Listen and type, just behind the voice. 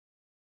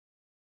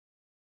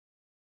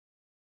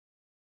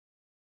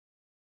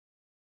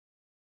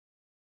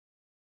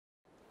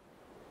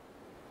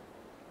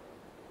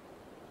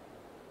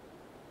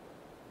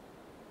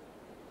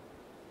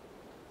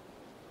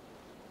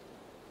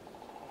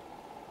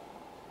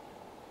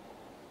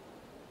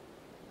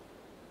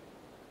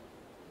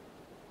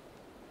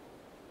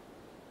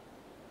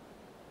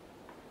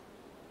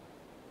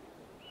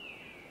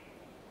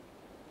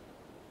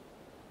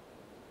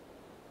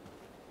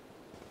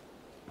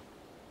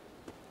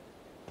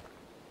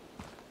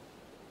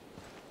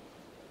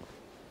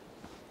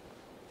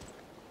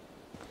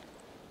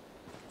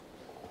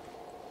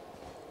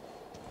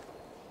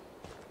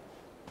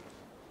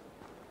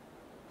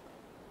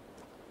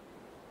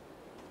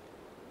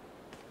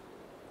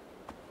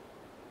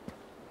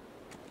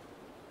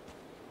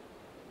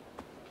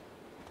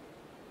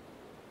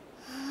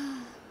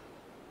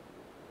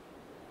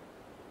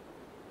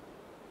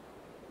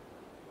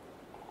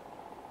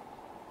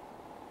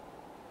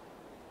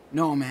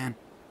No, man.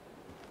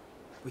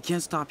 We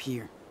can't stop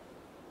here.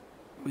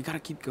 We gotta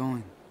keep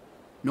going.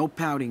 No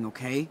pouting,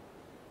 okay?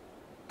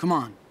 Come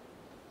on.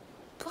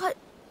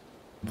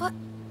 But...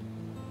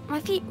 My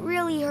feet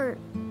really hurt.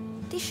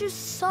 These shoes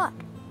suck.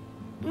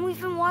 And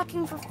we've been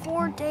walking for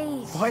 4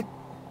 days. What?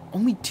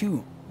 Only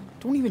 2.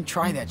 Don't even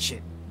try that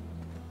shit.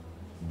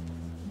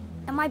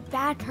 And my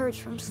back hurts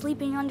from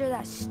sleeping under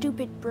that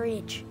stupid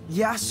bridge.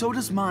 Yeah, so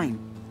does mine.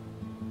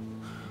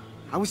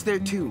 I was there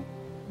too.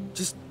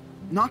 Just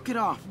knock it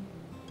off.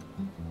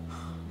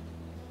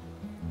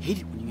 Hate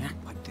it when you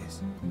act like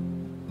this.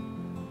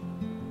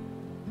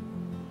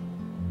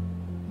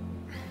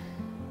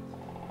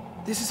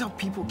 This is how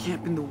people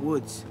camp in the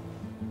woods.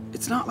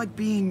 It's not like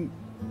being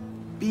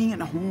at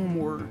home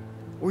or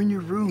in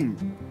your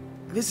room.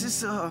 This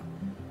is a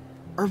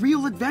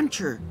real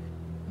adventure,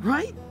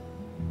 right?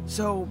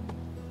 So,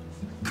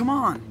 come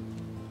on.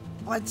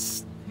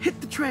 Let's hit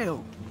the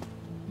trail.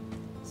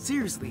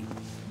 Seriously.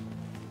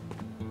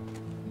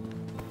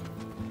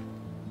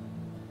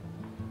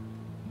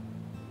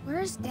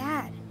 Where's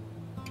Dad?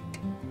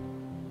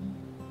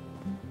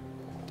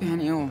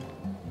 Daniel,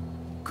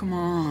 come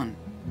on.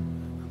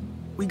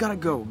 We gotta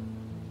go.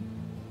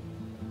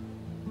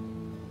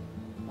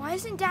 Why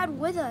isn't Dad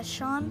with us,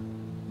 Sean?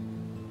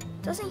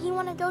 Doesn't he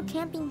want to go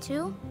camping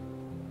too?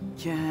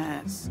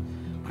 Yes,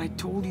 but I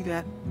told you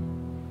that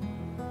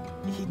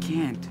he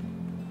can't.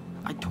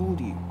 I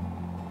told you.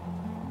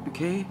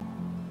 Okay?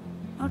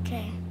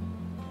 Okay.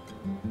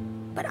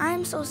 But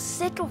I'm so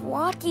sick of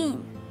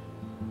walking.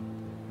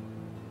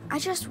 I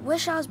just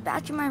wish I was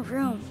back in my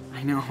room.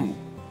 I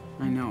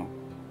know.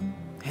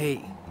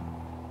 Hey,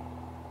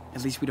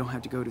 at least we don't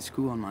have to go to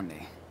school on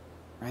Monday,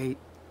 right?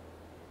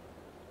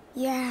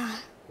 Yeah.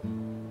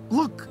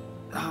 Look,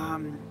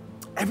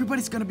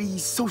 everybody's gonna be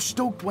so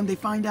stoked when they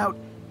find out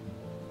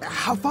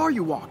how far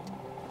you walked.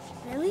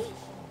 Really?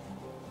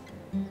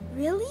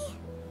 Really?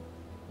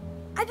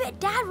 I bet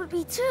Dad would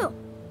be too.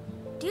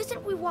 Do you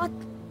think we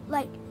walked,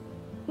 like,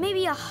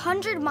 maybe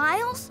 100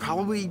 miles?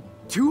 Probably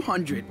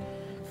 200.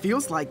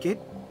 Feels like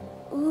it.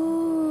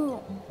 Ooh,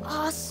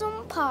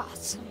 awesome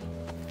possum.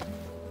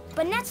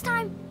 But next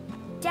time,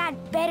 Dad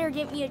better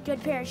get me a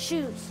good pair of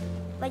shoes,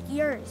 like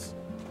yours.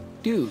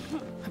 Dude,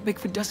 a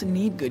Bigfoot doesn't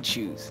need good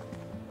shoes.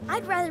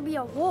 I'd rather be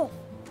a wolf.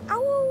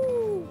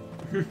 Ow!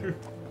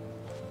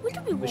 We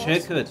could be wolves.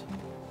 Wish I could.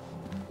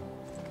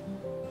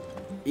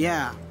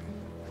 Yeah,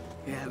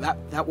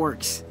 that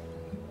works.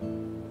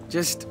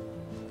 Just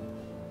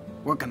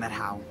work on that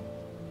how.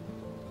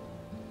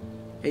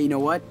 Hey, you know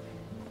what?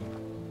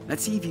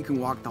 Let's see if you can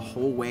walk the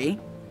whole way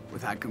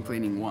without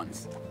complaining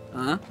once.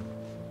 Huh?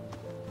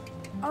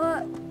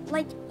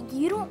 Like,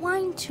 you don't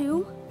whine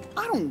too?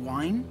 I don't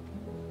whine.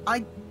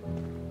 I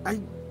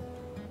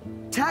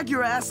tag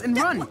your ass and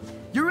run.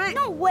 You're it.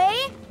 No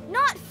way!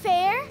 Not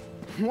fair!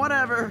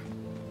 Whatever.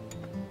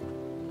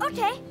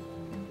 Okay.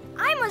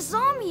 I'm a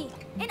zombie,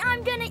 and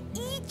I'm gonna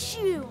eat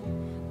you.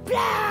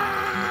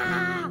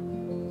 Blah!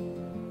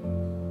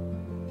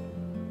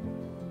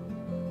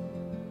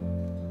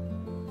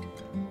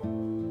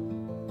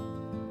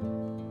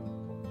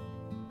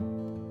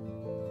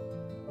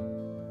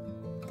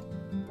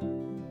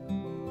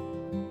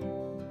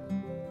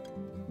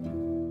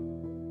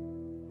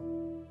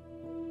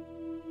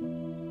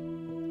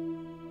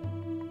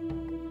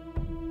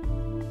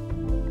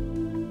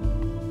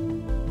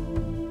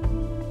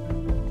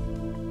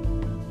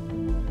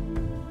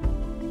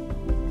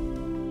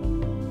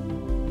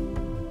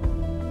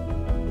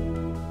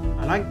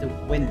 I like the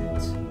wind.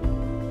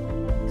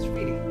 It's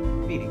really,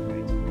 really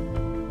great.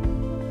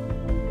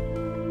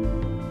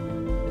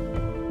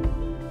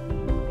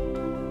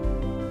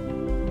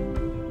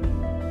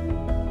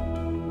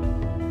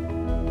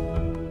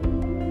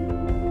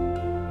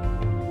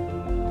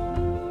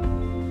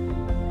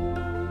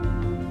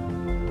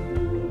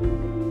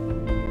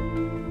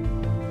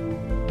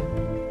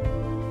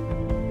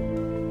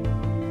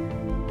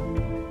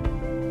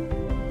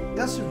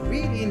 That's a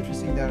really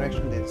interesting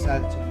direction they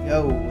decided to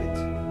go with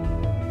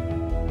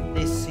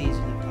this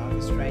season of Life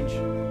is Strange. I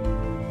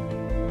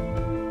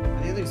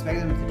didn't expect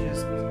them to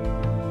just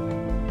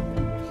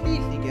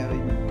completely go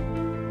in.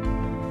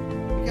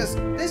 Because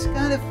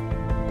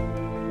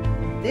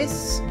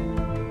this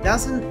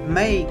doesn't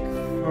make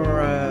for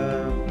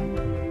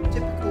a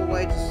typical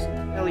way to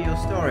tell your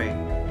story.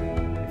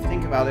 If you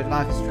think about it,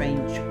 Life is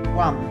Strange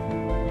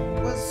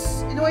 1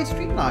 was in a way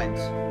streamlined.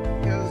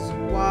 Because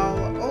while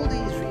all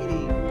these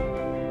really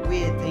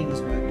weird things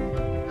were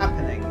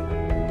happening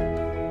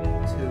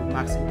to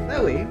Max and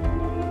Chloe,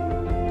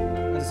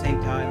 at the same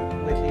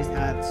time we at least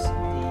had the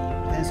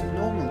sense of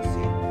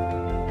normalcy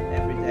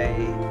every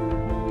day,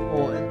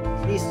 or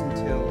at least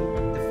until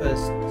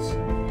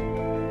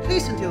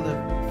the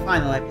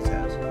final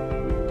episode.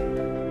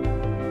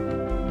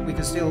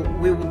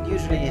 We would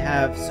usually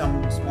have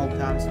some small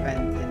time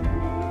spent in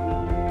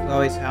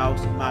Chloe's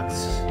house,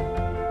 Max's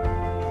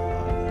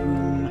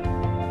room,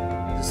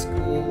 the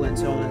school, and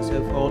so on and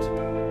so forth.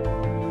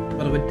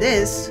 But with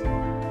this,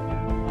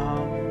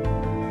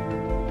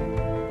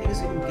 things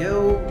can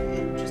go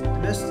in just the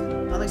most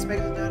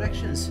unexpected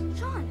directions.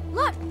 Sean,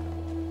 look!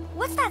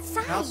 What's that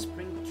sign? Cow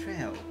Spring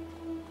Trail.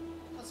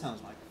 That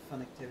sounds like a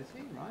fun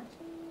activity, right?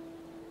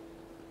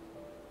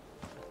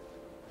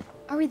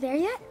 Are we there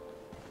yet?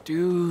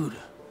 Dude,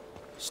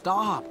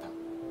 stop.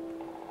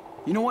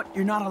 You know what?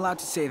 You're not allowed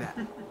to say that.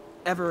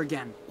 Ever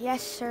again.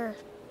 Yes, sir.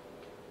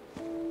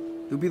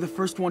 You'll be the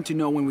first one to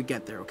know when we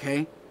get there,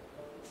 okay?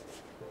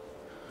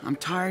 I'm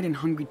tired and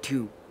hungry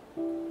too.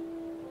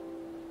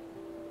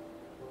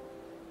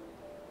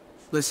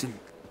 Listen,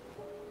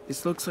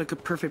 this looks like a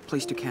perfect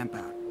place to camp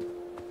out.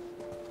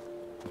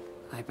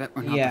 I bet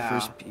we're not the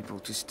first people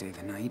to stay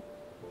the night.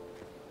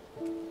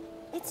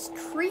 It's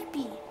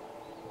creepy.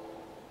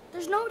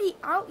 There's nobody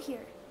out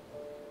here.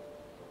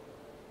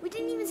 We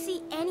didn't even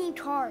see any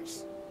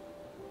cars.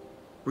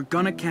 We're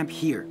gonna camp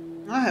here.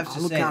 I have to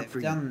I'll look say out they've for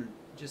you. done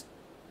just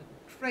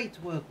a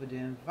great work with the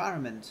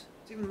environment.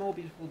 It's even more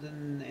beautiful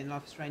than in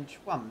Life is Strange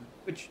 1,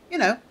 which, you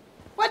know,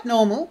 quite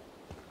normal.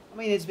 I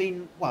mean, it's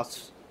been,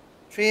 what,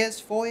 3 years,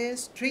 4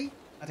 years, 3?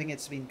 I think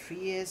it's been 3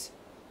 years.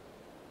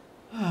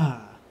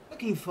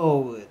 Looking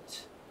forward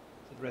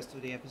to the rest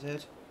of the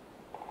episode.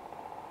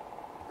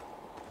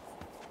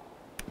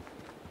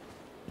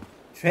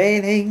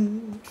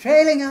 Trailing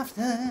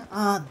after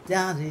our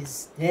dad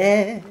is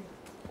dead.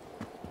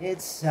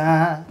 It's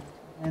sad,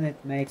 and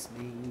it makes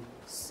me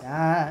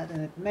sad,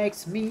 and it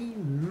makes me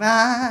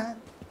mad.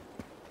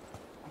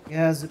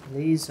 Because a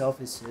police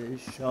officer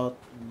shot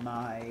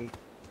my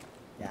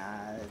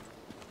dad.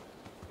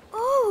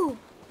 Oh,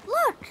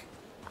 look!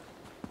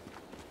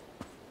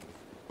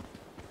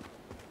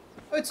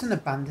 Oh, it's an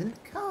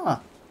abandoned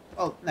car.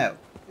 Well, no,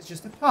 it's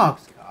just a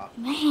parked car.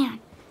 Man,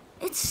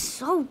 it's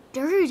so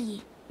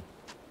dirty.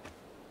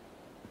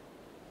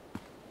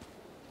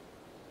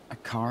 A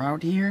car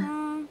out here?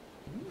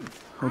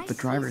 Hope I the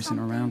see driver isn't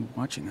something. around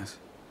watching us.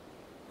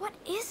 What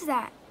is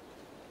that?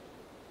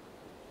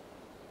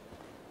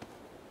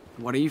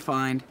 What do you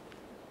find?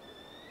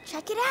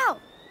 Check it out.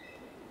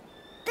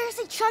 There's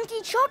a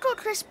chunky Choco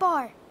Crisp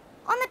bar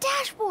on the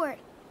dashboard.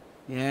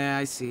 Yeah,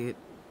 I see it.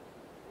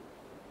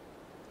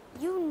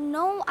 You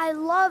know I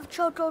love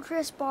Choco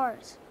Crisp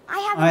bars. I I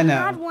haven't know.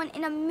 had one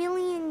in a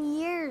million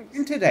years.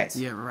 In 2 days.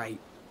 Yeah, right.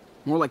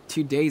 More like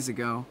 2 days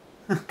ago.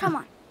 Come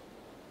on.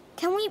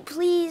 Can we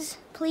please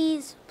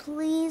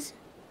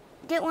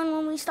get one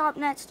when we stop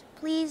next?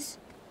 Please?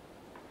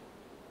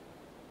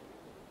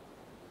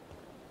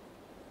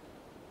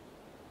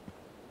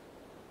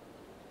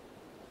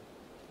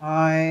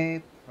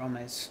 I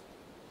promise.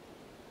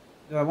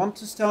 Do I want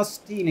to start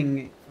stealing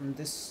it from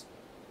this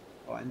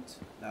point?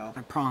 No.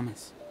 I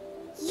promise.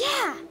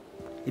 Yeah,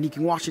 And you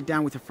can wash it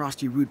down with a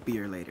frosty root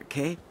beer later,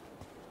 okay?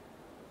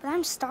 but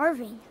I'm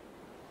starving.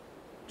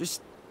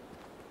 Just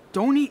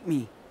don't eat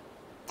me.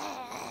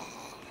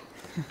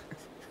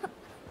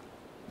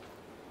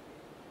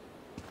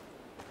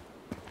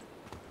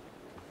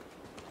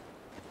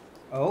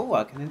 Oh,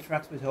 I can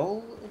interact with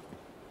all of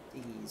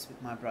these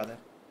with my brother.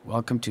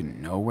 Welcome to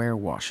Nowhere,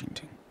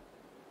 Washington.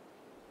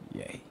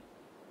 Yay.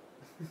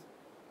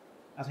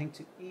 Nothing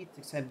to eat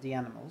except the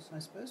animals, I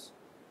suppose.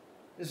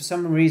 This for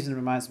some reason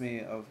reminds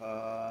me of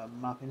a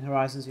map in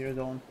Horizon Zero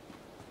Dawn.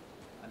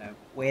 I know,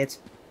 weird.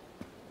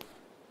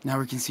 Now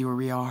we can see where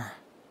we are.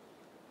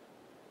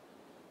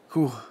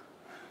 Cool.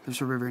 There's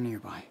a river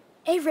nearby.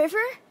 A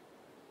river?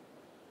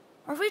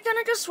 Are we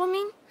gonna go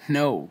swimming?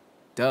 No,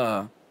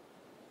 duh.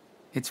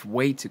 It's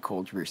way too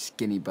cold for your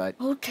skinny butt.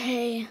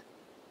 Okay.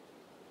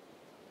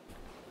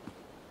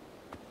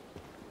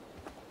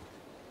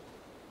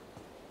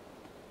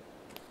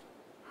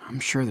 I'm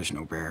sure there's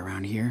no bear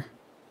around here.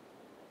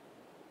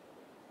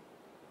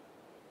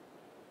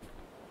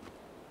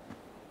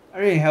 I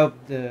really hope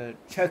the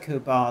Choco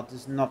Bar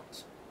does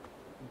not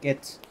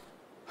get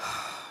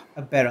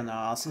a bear on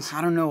our asses.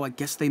 I don't know, I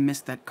guess they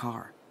missed that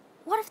car.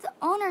 What if the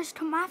owners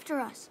come after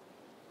us?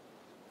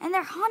 And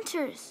they're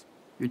hunters.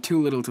 You're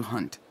too little to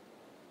hunt.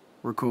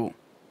 We're cool.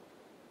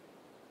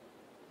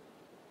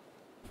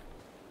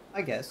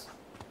 I guess.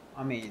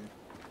 I mean,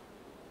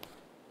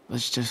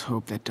 Let's just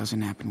hope that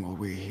doesn't happen while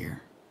we're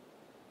here.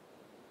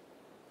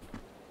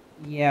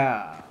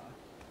 yeah.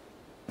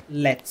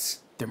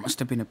 Let's. There must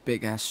have been a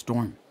big-ass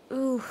storm.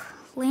 Ooh,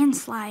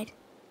 landslide.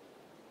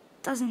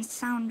 Doesn't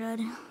sound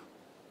good.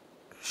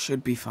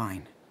 Should be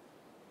fine.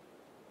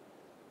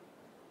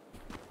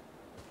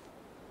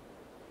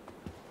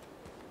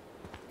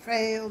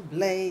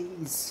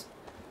 Trailblaze.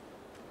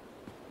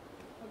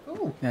 Oh,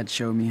 cool. Dad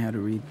showed me how to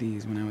read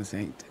these when I was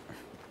 8.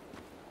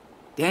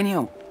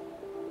 Daniel!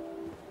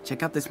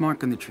 Check out this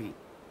mark on the tree.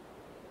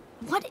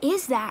 What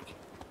is that?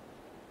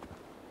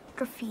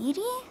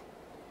 Graffiti?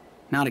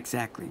 Not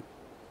exactly.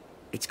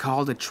 It's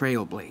called a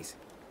trailblaze,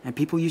 and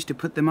people used to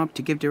put them up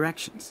to give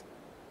directions.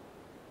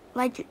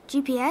 Like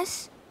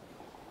GPS?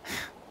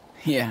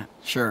 Yeah,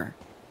 sure.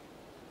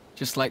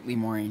 Just slightly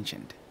more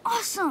ancient.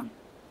 Awesome!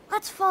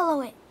 Let's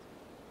follow it.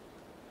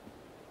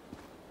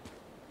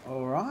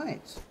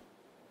 Alright.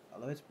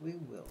 Follow it we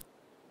will.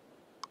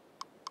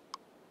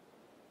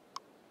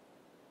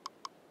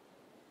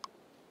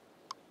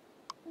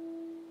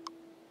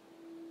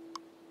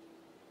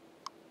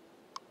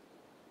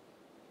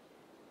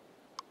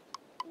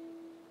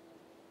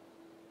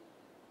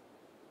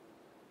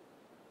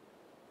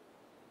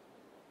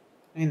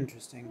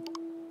 Interesting.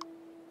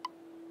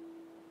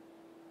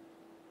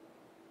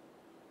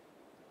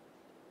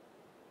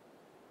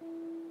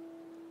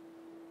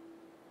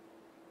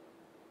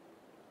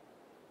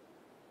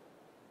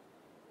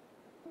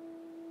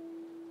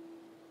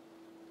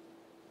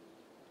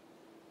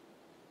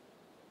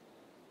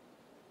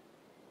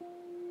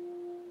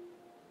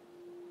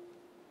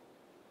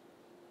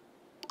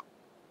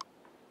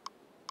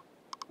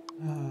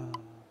 Ah.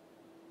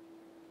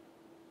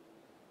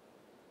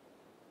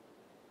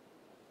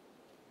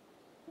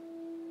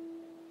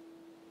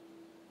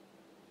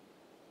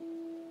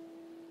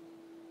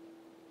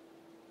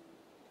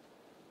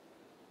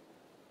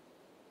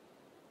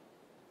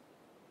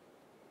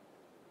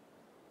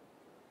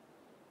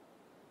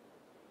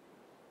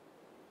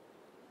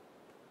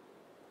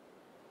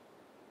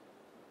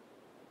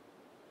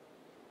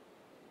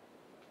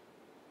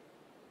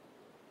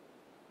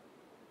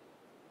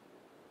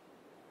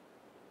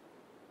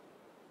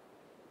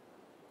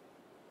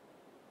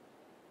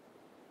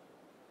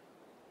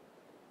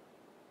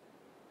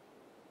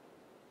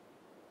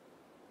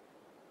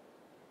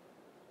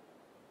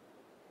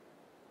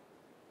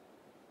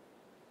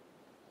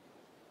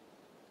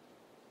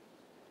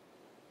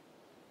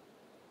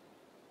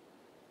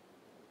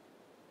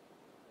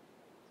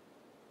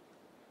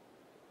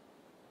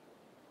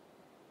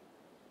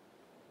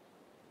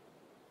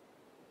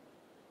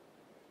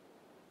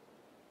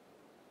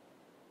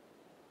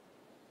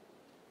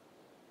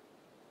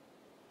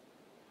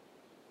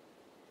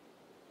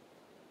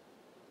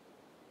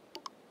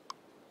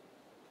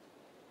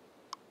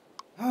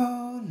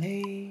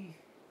 Holy.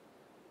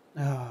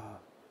 Oh,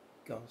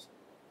 God.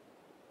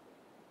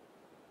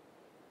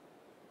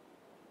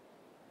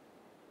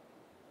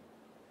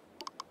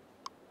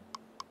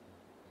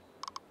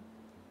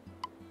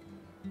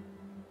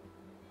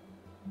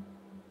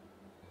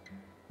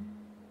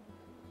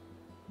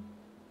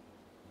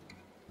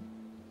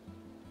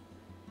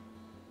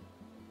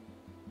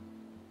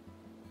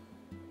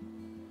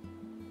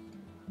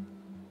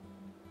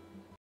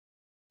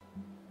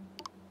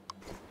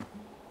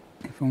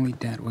 If only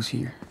Dad was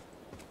here.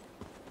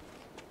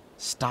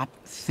 Stop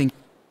think.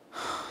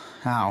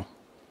 How?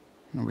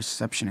 No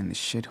reception in this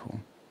shithole.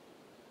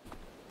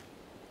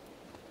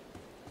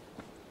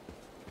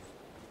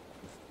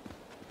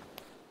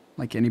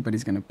 Like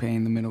anybody's gonna pay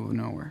in the middle of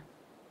nowhere.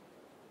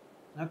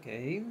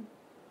 Okay.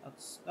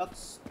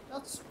 That's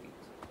sweet.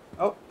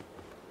 Oh.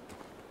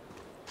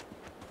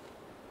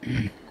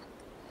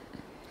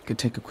 Could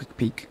take a quick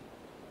peek.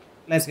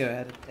 Let's go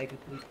ahead and take a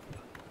quick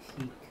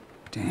peek.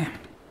 Damn.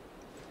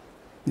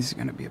 This is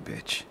gonna be a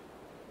bitch.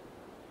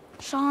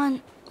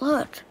 Sean,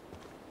 look.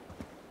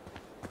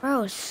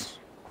 Gross.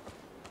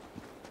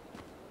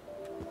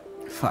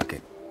 Fuck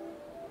it.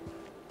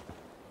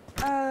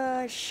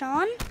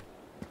 Sean?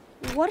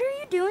 What are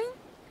you doing?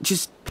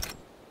 Just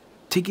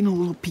taking a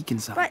little peek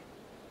inside.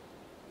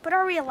 But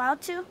are we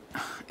allowed to?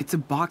 It's a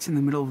box in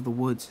the middle of the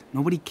woods.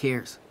 Nobody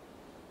cares.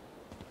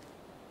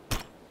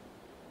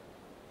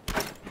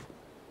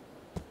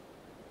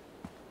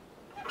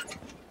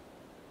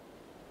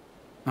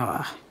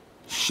 Ah,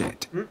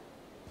 shit.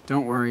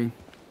 Don't worry.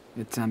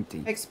 It's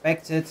empty.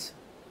 Expected.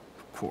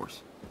 Of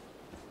course.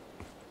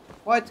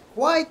 Quite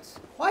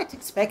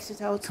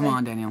expected, I would say. Come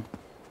on, Daniel.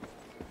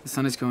 The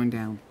sun is going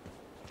down.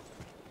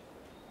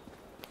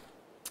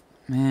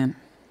 Man,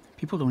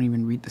 people don't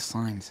even read the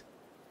signs.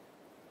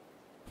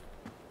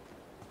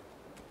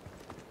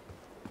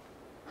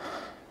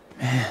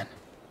 Man,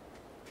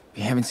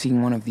 we haven't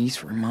seen one of these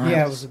for miles.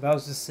 Yeah, I was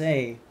about to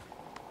say.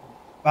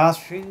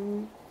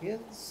 Bathroom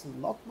feels a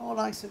lot more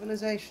like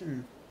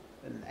civilization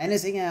than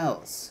anything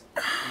else.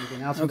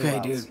 Anything else in the Okay,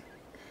 world. dude.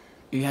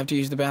 You have to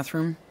use the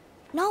bathroom?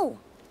 No.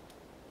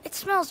 It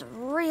smells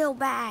real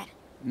bad.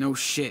 No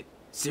shit.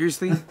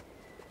 Seriously?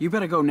 You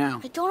better go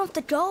now. I don't have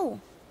to go.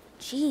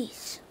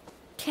 Jeez.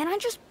 Can't I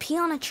just pee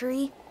on a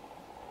tree?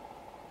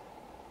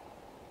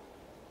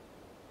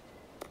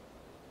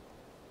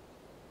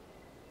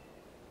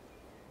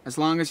 As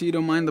long as you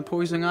don't mind the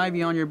poison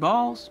ivy on your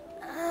balls.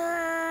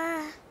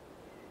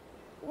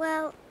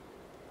 Well,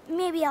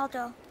 maybe I'll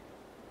go.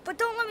 But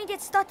don't let me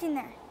get stuck in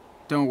there.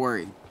 Don't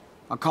worry.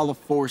 I'll call the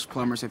forest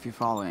plumbers if you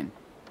fall in.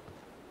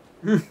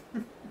 Yuck.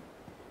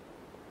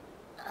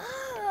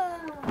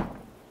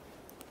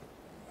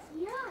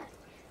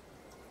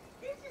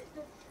 This is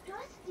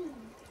disgusting.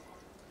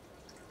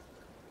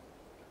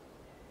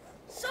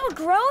 So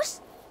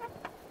gross?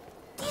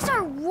 These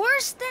are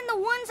worse than the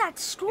ones at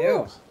school.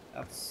 Ew.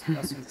 That's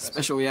impressive.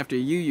 Especially after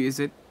you use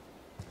it.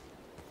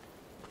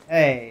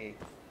 Hey.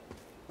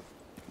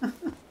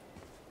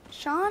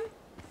 Sean,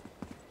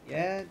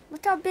 Yeah.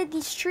 look how big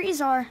these trees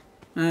are.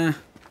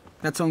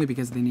 That's only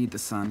because they need the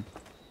sun.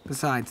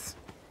 Besides,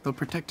 they'll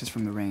protect us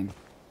from the rain.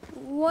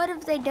 What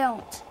if they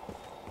don't?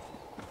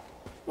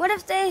 What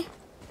if they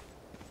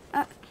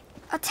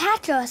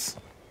attack us?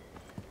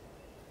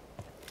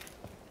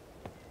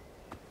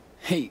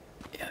 Hey,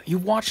 you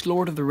watched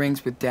Lord of the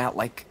Rings with Dad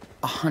like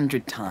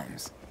 100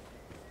 times.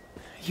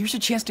 Here's a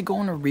chance to go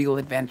on a real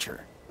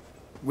adventure.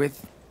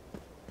 With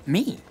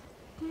me.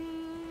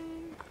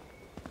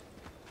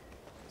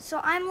 So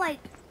I'm like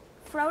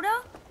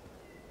Frodo?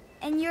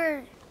 And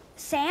you're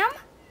Sam?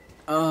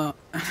 Well,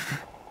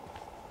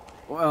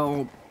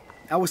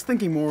 I was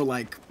thinking more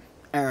like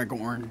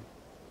Aragorn.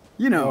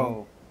 You know,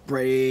 Whoa.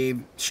 brave,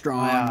 My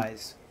strong,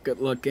 eyes. good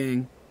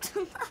looking.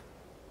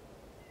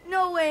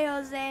 No way,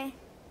 Jose.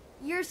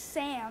 You're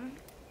Sam.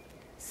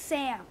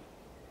 Sam.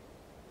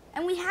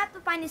 And we have to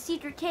find a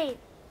secret cave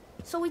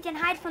so we can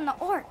hide from the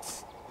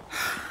orcs.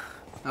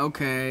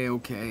 Okay,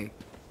 okay.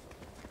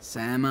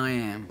 Sam I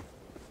am.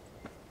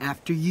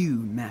 After you,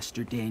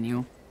 Master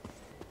Daniel.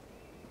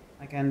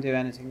 I can't do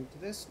anything to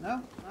this?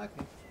 No?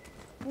 Okay.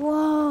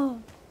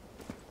 Whoa.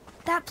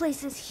 That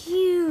place is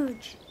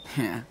huge.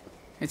 Yeah,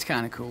 it's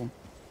kind of cool.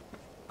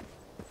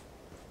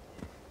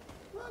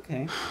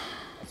 Okay.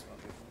 That's what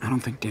we I don't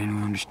think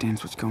Daniel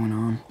understands what's going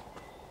on.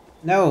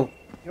 No,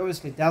 he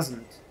obviously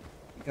doesn't.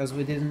 Because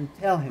we didn't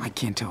tell him. I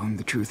can't tell him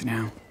the truth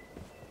now.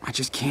 I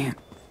just can't.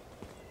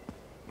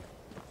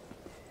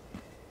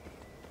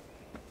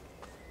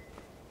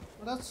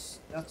 Well,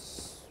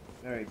 that's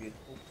very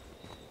beautiful.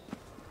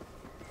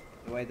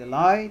 The way the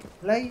light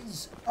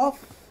plays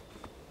off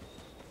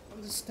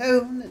of the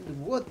stone in the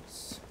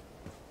woods.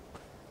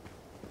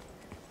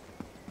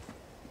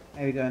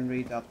 Maybe go and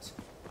read that.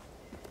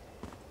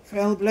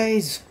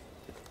 Trailblaze.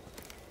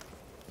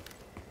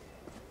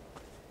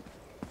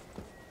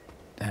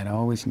 Dad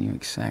always knew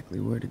exactly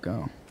where to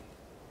go.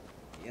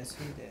 Yes,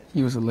 he did.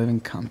 He was a living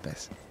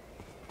compass.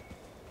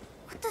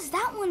 What does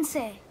that one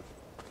say?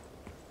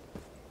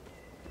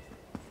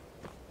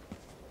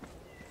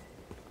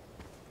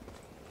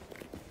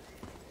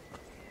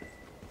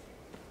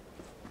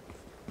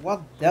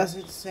 What does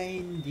it say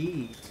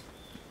indeed?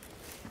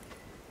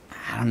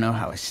 I don't know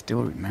how I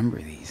still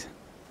remember these.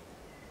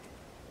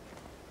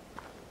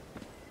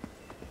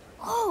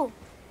 Oh,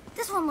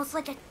 this one looks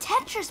like a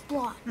Tetris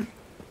block.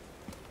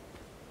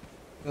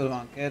 Good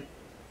one, kid.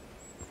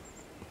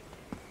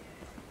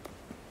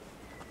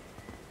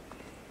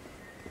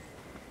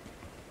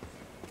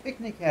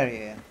 Picnic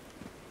area.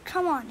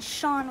 Come on,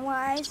 Sean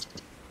Wise.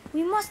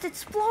 We must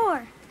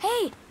explore.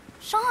 Hey,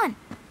 Sean,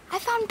 I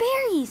found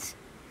berries.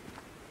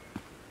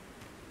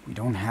 We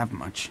don't have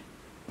much.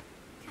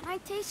 Can I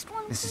taste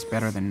one, This is please?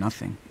 better than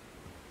nothing.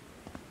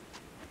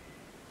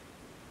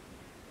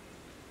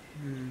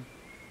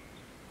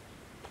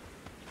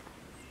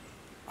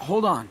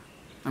 Hold on.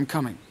 I'm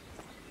coming.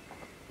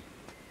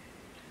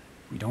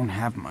 We don't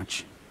have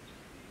much.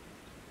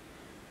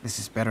 This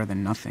is better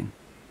than nothing.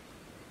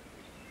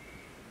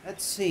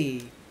 Let's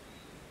see.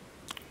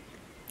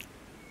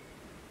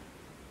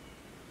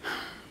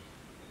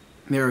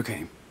 They're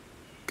okay.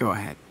 Go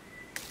ahead.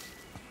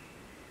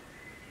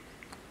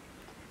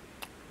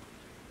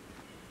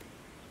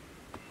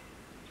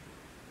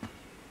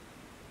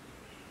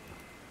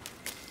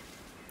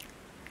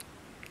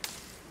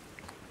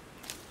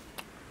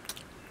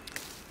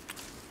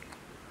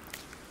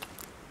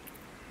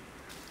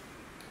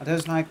 Are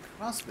those like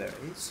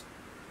raspberries?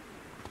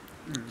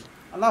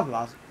 I love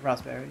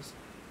raspberries.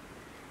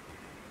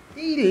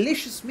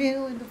 Delicious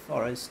meal in the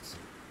forest.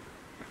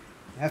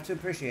 You have to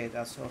appreciate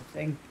that sort of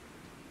thing.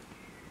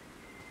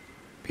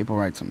 People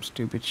write some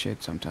stupid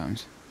shit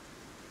sometimes.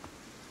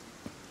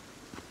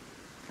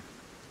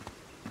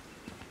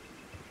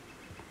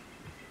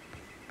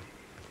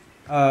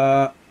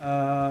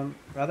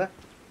 Brother?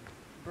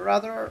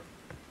 Brother?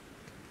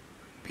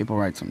 People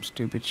write some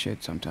stupid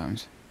shit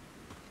sometimes.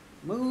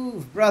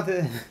 Move,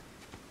 brother!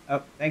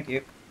 Oh, thank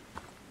you.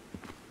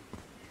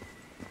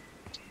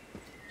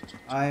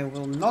 I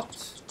will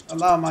not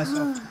allow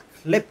myself to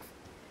clip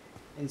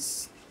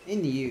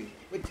in you,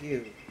 with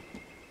you,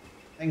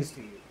 thanks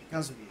to you,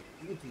 because of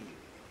you, due to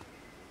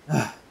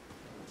you.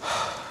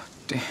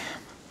 Damn.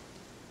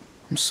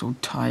 I'm so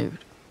tired.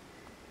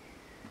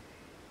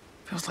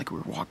 Feels like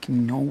we're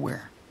walking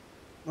nowhere.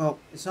 Well,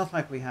 it's not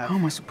like we have... How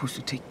am I supposed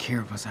to take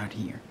care of us out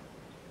here?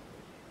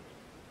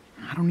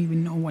 I don't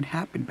even know what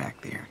happened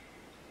back there.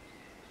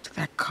 To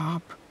that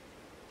cop.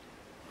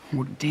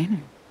 Or to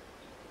Daniel.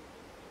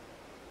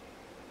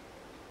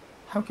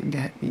 How can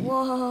that be?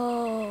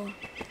 Whoa.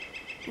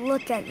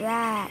 Look at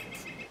that.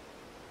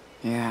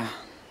 Yeah.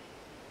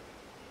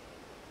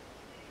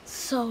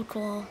 So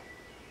cool.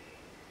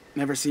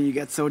 Never seen you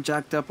get so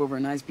jacked up over a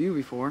nice view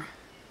before.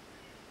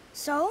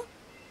 So?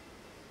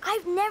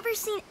 I've never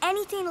seen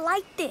anything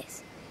like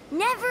this.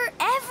 Never,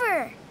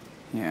 ever.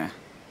 Yeah.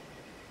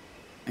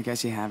 I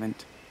guess you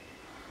haven't.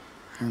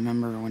 I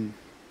remember when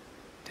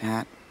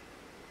Dad...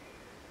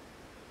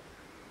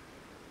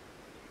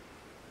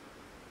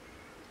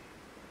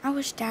 I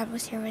wish Dad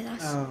was here with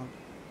us. Oh.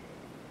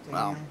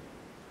 Well. damn.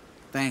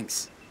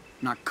 Thanks.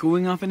 Not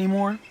cooling off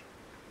anymore?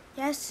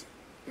 Yes,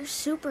 you're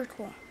super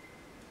cool.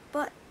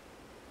 But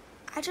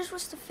I just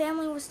wish the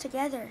family was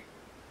together.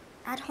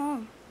 At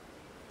home.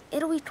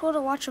 It'll be cool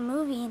to watch a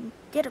movie and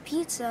get a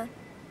pizza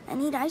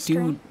and eat ice Dude,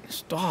 cream.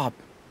 stop.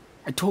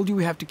 I told you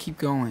we have to keep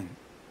going.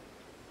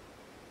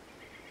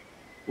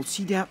 We'll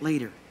see that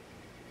later.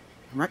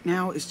 Right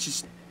now, it's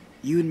just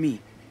you and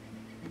me.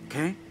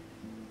 Okay?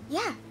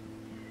 Yeah.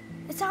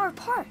 It's our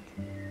park.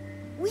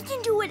 We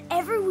can do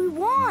whatever we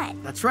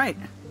want. That's right.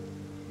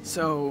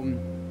 So,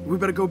 we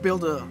better go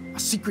build a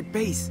secret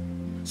base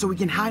so we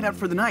can hide out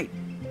for the night.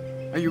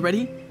 Are you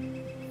ready?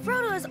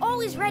 Frodo is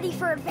always ready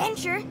for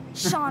adventure,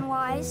 Sean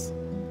Wise.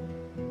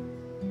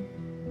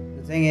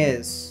 The thing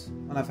is,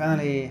 when I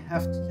finally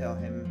have to tell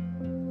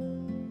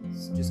him,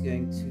 it's just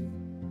going to...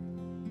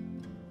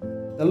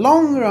 The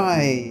longer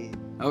I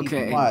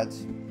keep quiet,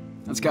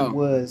 let's go. the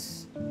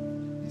worse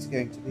it's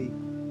going to be.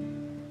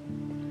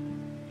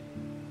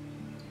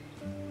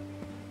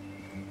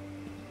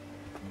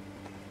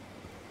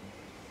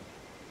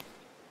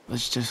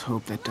 Let's just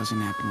hope that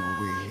doesn't happen while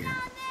we're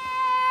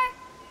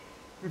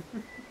here.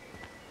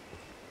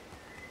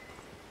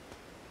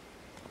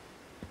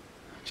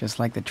 Just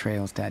like the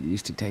trails Dad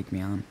used to take me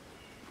on.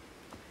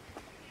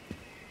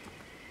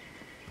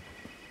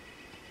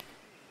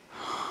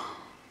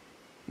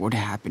 What'd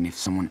happen if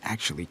someone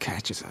actually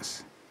catches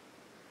us?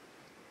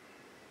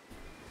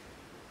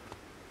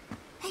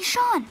 Hey,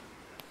 Sean.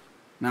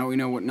 Now we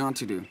know what not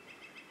to do,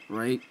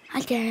 right? I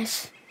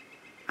guess.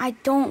 I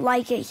don't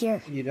like it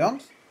here. You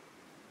don't?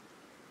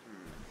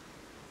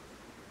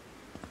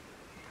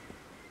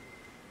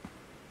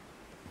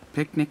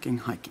 Picnic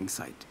and hiking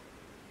site.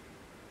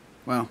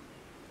 Well,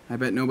 I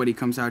bet nobody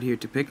comes out here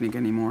to picnic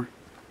anymore.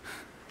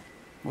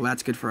 Well,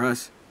 that's good for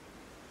us.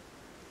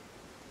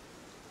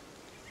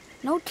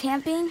 No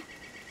camping?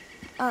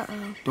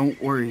 Uh-oh.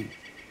 Don't worry.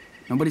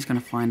 Nobody's gonna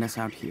find us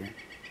out here.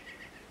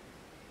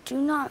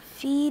 Do not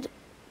feed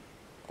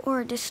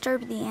or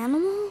disturb the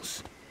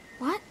animals?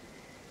 What?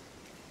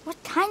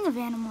 What kind of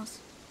animals?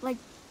 Like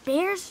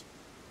bears?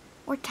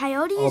 Or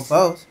coyotes? Or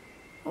both.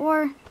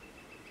 Or...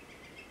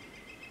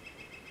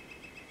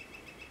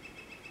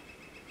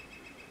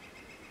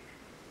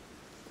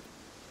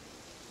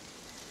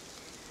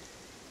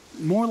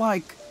 More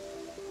like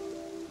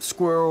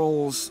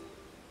squirrels,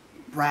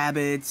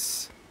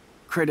 rabbits,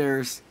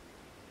 critters.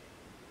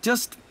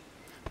 Just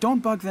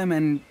don't bug them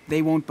and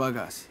they won't bug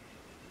us.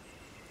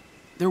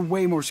 They're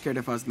way more scared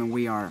of us than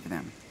we are of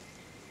them.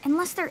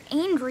 Unless they're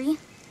angry.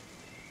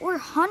 Or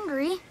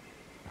hungry.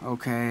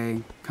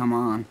 Okay, come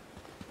on.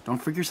 Don't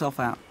freak yourself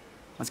out.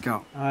 Let's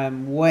go.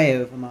 I'm way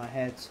over my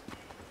head.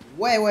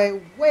 Way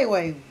over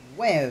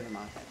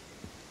my head.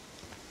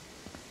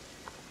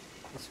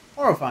 It's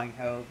horrifying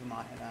how over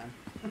my head I am.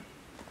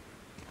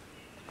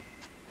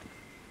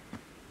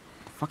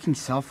 Fucking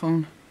cell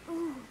phone?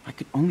 Ooh, I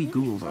could only maybe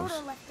Google Frodo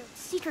those. left a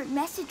secret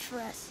message for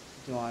us.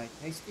 Do I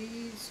taste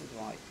these or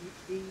do I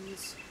eat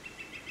these?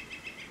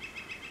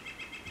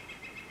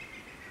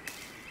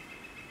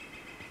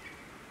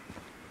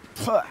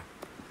 Ugh.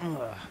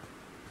 Ugh.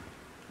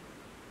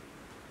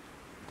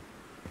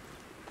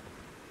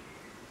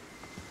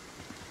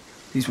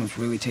 These ones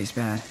really taste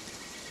bad.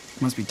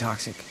 Must be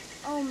toxic.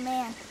 Oh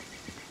man,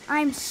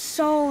 I'm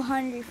so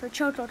hungry for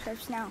Choco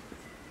Chips now.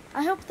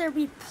 I hope there'll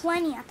be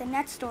plenty at the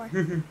net store.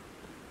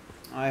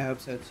 I hope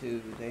so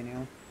too,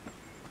 Daniel.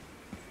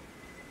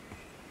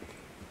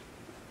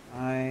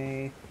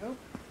 I hope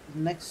the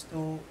next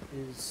store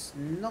is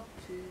not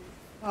too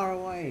far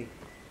away.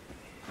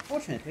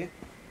 Fortunately.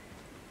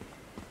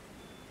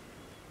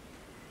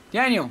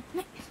 Daniel!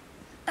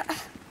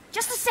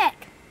 Just a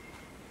sec.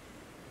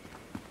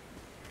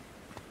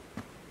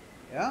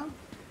 Yeah?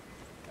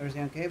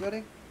 Everything okay,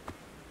 buddy?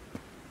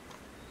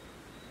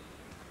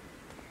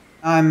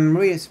 I'm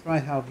really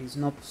surprised how he's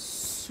not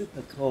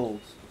super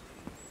cold.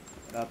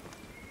 That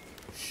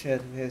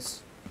shirt of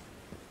his.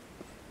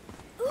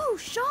 Ooh,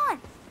 Sean!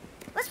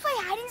 Let's play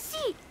hide and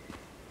seek.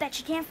 Bet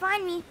you can't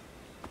find me.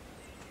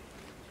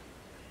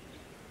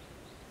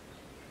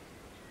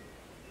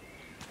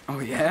 Oh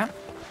yeah?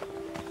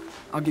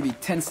 I'll give you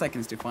 10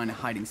 seconds to find a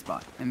hiding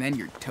spot, and then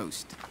you're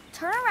toast.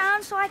 Turn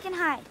around so I can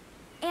hide.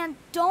 And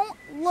don't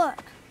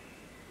look.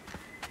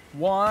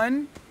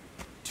 1,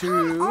 2...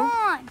 Come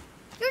on!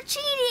 You're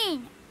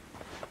cheating!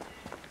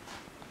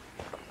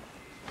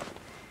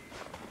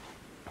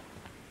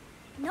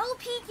 No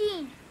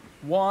peeking!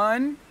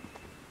 1,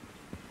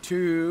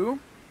 2,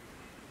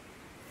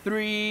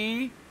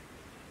 3,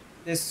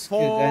 This could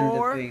end up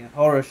 4, being a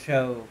horror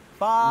show in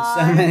 5,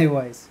 so many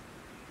ways.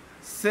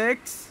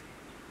 6,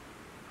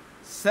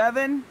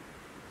 7,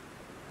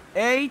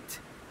 8,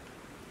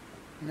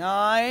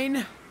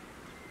 9,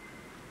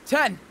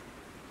 10.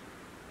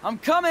 I'm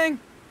coming.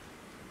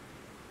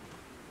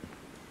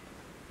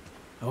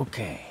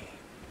 Okay.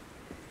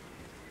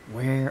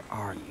 Where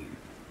are you?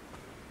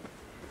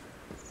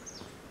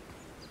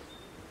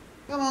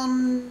 Come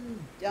on,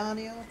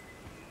 Daniel.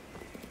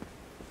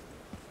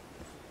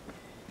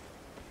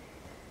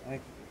 Where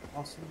could it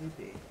possibly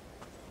be?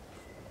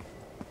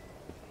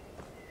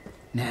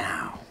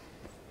 Now,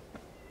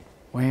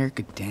 where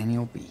could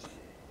Daniel be?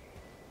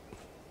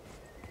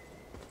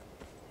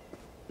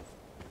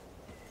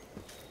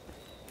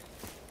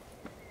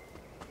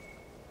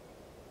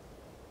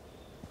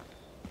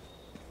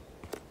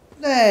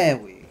 There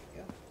we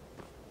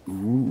go.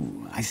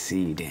 Ooh, I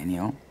see you,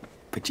 Daniel.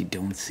 But you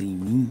don't see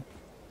me.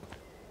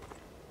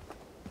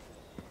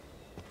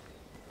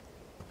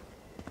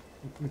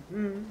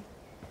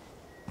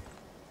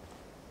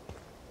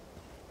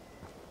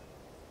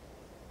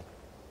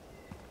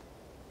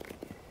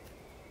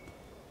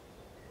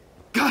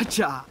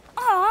 Gotcha!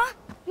 Aw,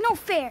 no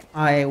fair.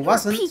 I You were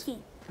wasn't.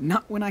 peeking.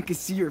 Not when I could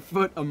see your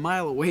foot a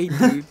mile away,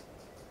 dude.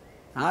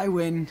 I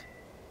win.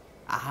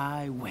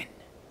 I win.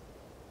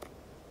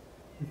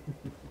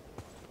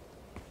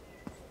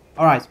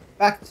 Alright,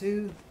 back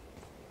to...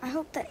 I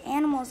hope the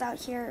animals out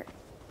here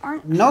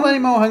aren't... Not any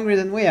more hungry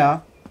than we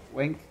are.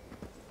 Wink.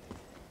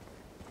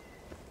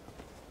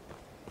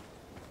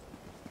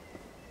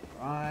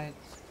 Right.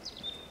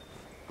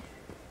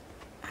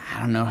 I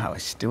don't know how I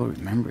still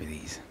remember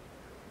these.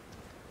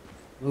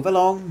 Move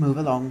along, move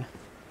along.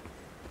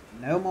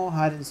 No more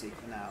hide and seek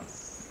for now.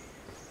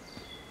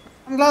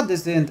 I'm glad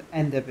this didn't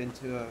end up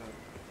into a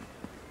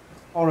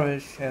horror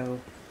show.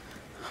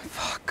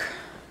 Fuck.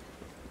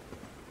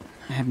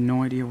 I have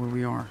no idea where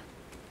we are.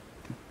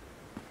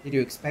 Did you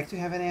expect to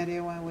have any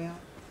idea where we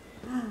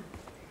are?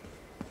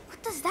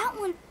 What does that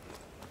one...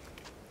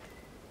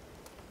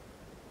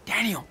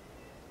 Daniel,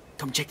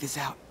 come check this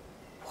out.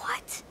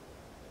 What?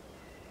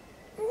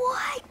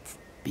 What?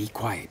 Be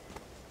quiet.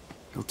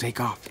 He'll take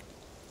off.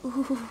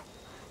 Ooh,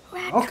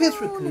 raccoon. Rocket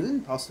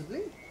raccoon,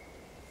 possibly.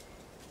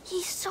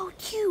 He's so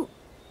cute.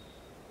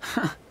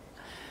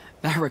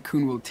 That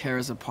raccoon will tear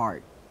us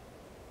apart.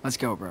 Let's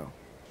go, bro.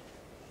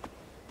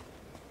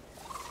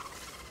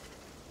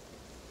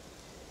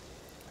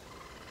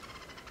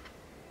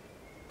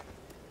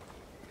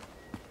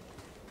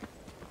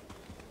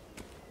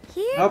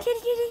 Here, Nope. kitty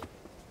kitty.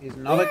 He's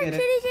not Here, a kitty.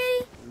 kitty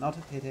kitty. Not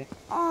a kitty.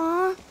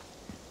 Aw,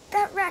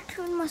 that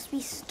raccoon must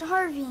be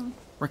starving.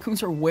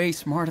 Raccoons are way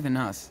smarter than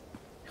us.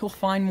 He'll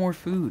find more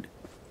food.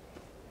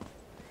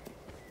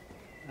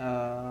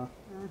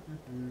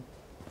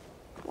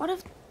 What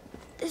if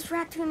this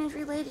raccoon is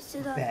related to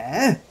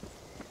Bear?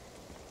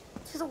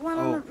 the one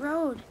Oh. on the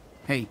road?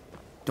 Hey,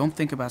 don't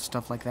think about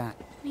stuff like that.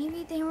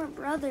 Maybe they were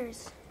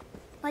brothers,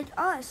 like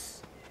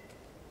us.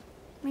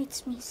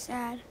 Makes me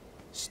sad.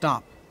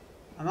 Stop.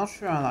 I'm not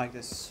sure I like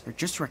this They're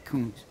just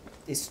raccoons.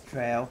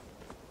 trail.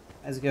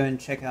 Let's go and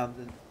check out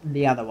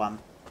the other one.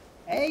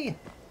 Hey!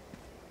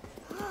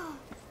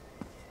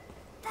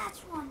 That's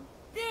one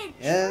big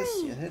Yes,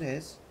 tree. yes it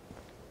is.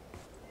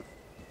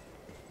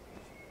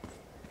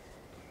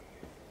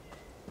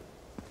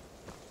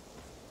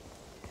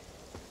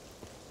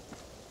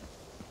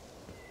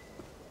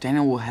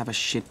 Daniel will have a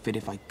shit fit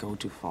if I go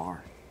too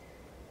far.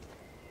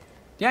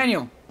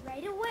 Daniel!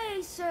 Right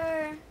away,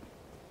 sir.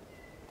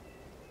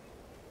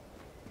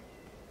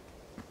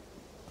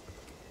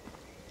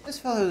 Let's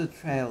follow the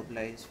trail,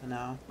 Blaze, for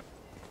now.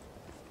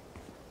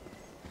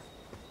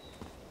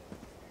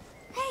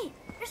 Hey,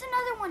 there's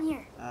another one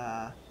here.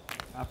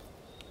 Up.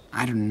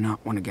 I do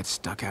not want to get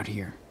stuck out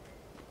here.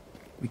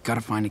 We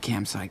gotta find a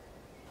campsite.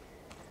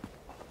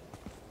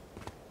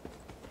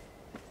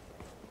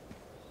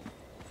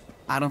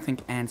 I don't think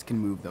ants can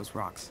move those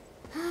rocks.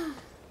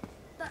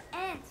 The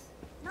ants,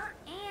 not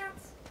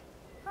ants.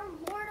 From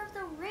Lord of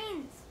the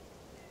Rings.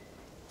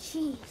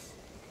 Jeez.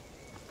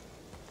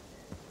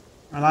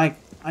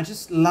 I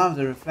just love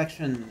the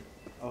reflection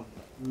of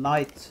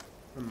light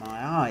from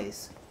my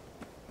eyes.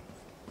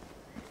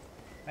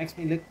 Makes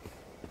me look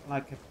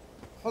like a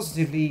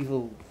positively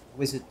evil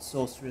wizard,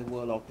 sorcerer,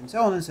 warlock, and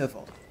so on and so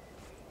forth.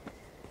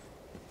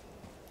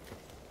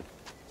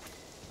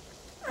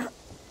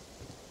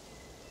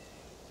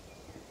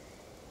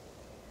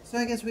 So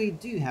I guess we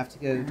do have to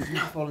go to the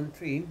fallen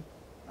tree.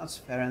 That's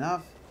fair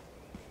enough.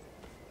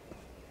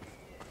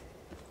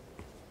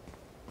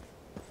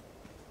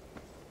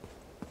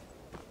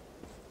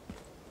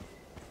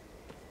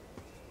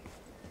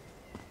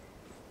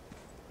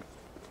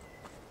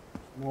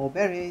 More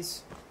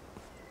berries.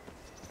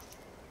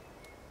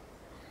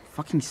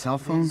 Fucking cell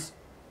phone? These-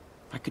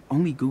 If I could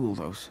only Google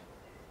those.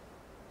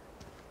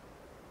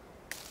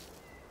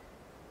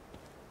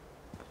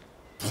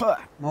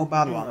 More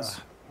bad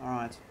ones.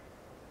 Alright.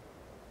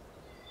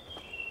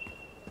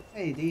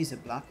 Hey, these are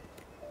black.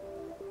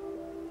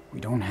 We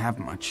don't have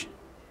much.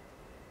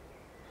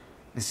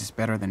 This is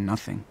better than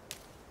nothing.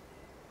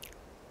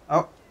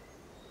 Oh.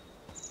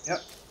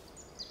 Yep.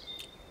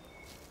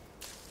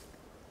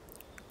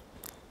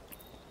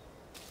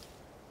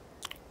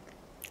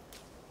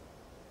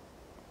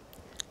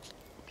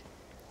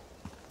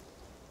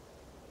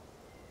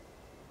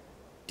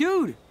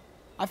 Dude!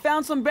 I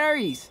found some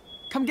berries!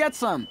 Come get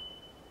some!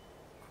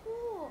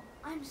 Cool.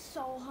 I'm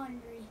so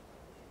hungry.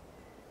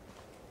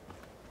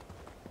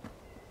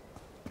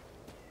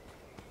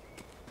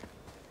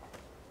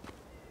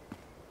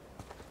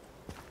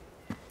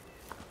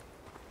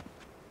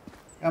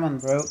 Come on,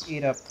 bro.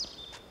 Eat up.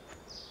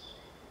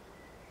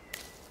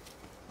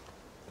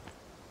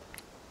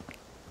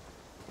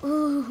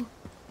 Ooh,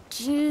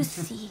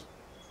 juicy.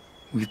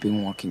 We've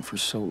been walking for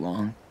so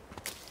long.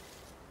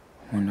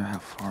 I wonder how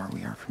far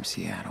we are from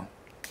Seattle.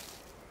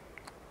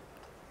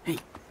 Hey,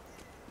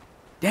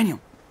 Daniel,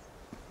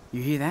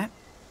 you hear that?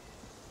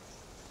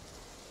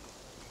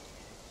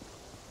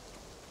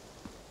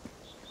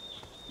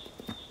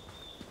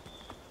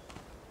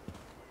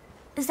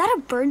 Is that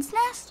a bird's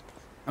nest?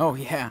 Oh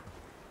yeah,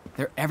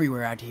 they're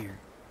everywhere out here.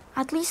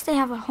 At least they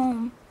have a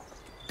home.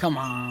 Come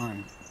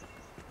on.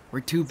 We're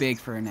too big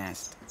for a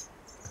nest.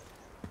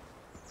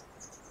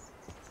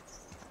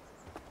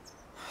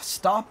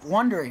 Stop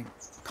wondering.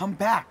 Come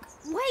back.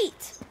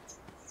 Wait!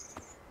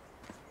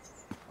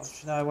 What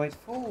should I wait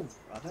for,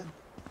 brother?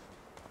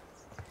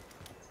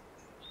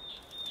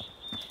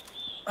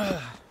 Can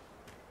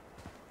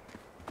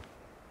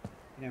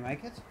you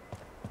make it?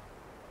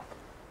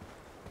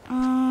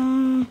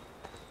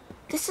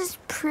 This is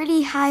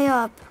pretty high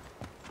up.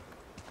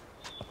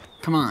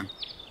 Come on.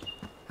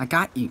 I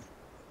got you.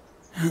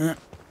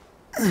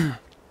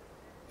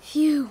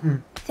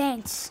 Phew.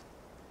 Thanks.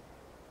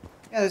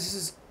 Yeah,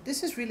 this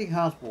is really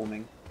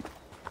heartwarming.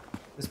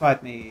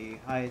 Despite me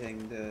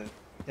hiding the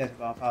death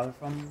of our father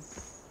from...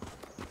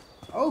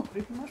 Oh,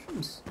 creepy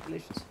mushrooms.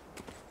 Delicious.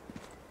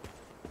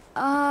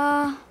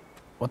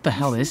 What the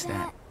hell see is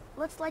that?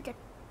 Looks like a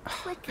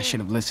clicker. I should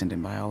have listened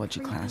in biology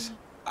class.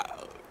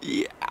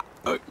 Yeah.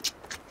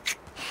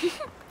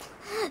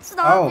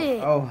 Stop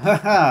it. Oh,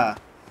 haha.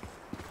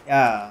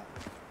 Yeah,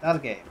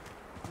 that game.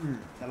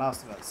 The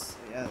Last of Us.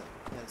 Yeah,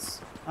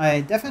 yes.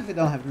 I definitely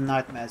don't have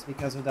nightmares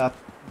because of that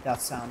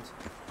sound.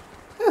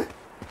 Whew.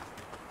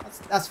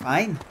 That's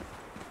fine.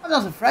 I'm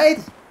not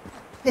afraid.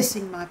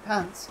 Pissing my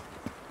pants.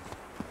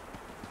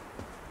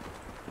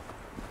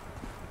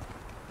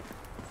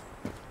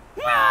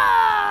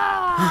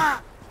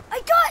 Ah!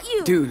 I got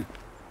you! Dude,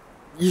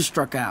 you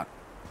struck out.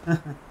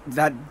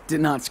 That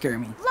did not scare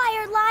me.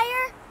 Liar,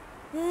 liar!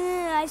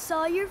 I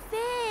saw your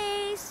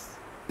face.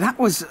 That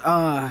was,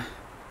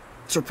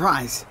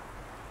 surprise.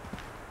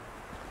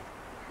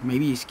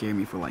 Maybe you scared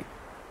me for like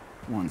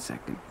 1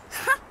 second.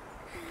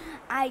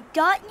 I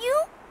got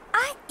you,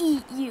 I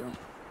eat you.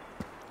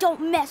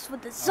 Don't mess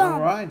with the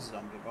zombie. Alright,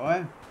 zombie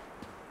boy.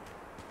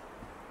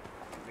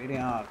 You really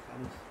are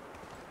kind of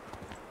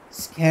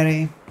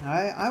scary.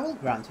 I will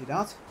grant you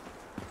that.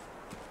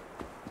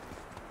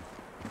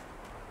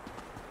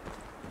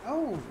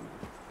 Oh.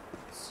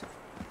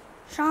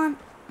 Sean,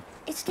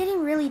 it's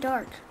getting really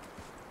dark.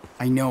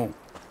 I know.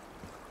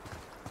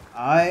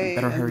 I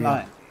Better am hurry up.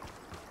 lying.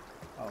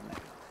 Oh,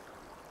 maybe.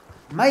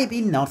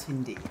 Maybe not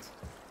indeed.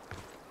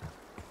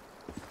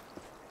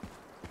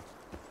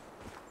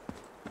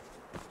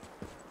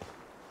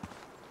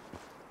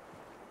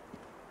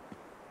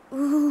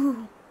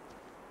 Ooh.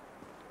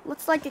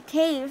 Looks like a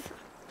cave.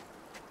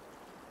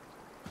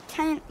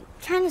 Kind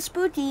of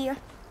spooky.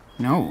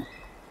 No.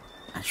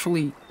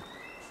 Actually,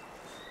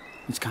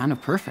 it's kind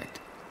of perfect.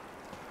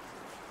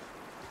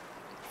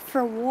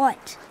 For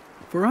what?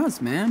 For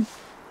us, man.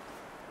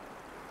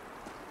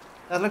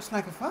 That looks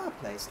like a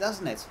fireplace,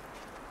 doesn't it?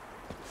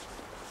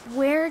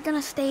 We're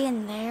gonna stay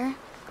in there?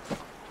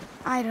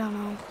 I don't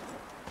know.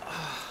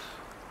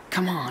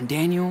 Come on,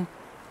 Daniel.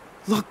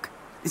 Look,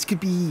 this could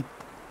be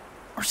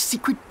our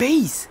secret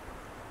base.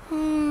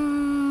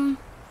 I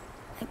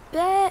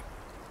bet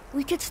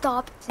we could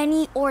stop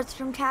any orcs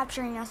from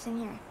capturing us in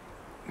here.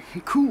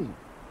 Cool.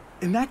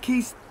 In that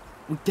case,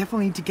 we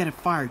definitely need to get a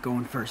fire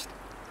going first,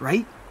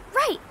 right?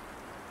 Right!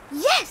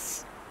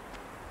 Yes!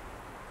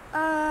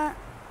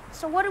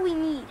 So what do we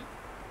need?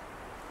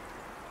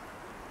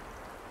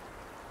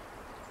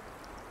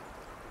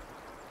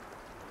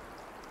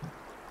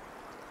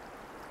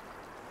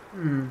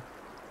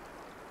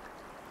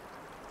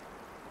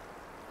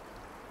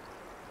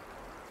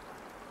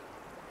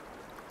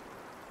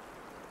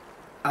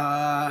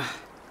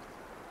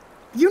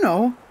 You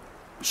know,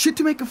 shit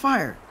to make a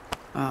fire.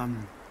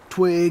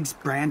 Twigs,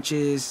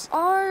 branches.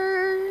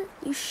 Are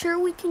you sure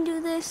we can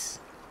do this?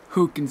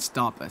 Who can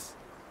stop us?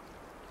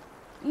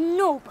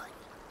 Nobody.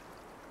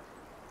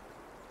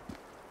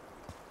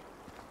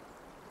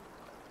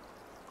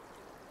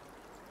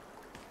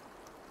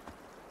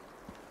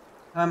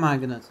 How am I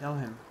gonna tell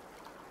him?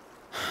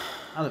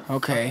 How the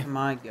Okay. fuck am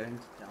I going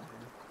to tell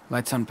him?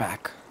 Let's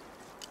unpack.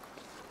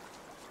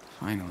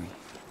 Finally.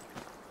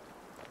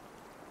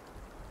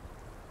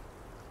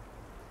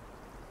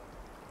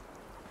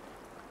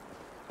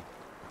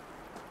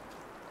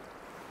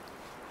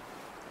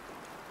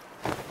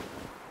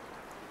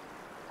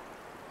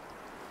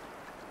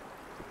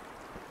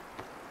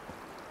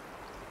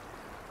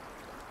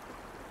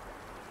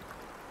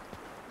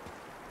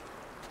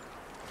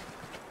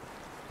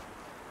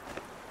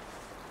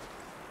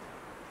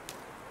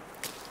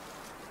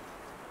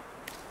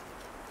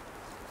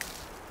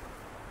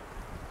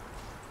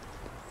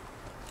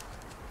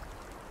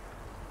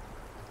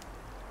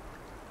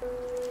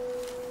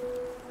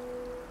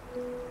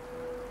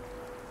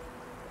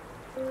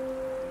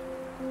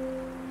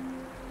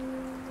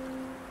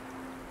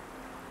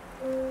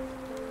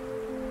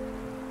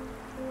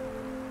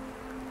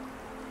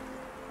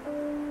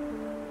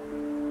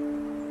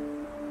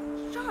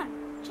 Sean,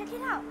 check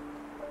it out.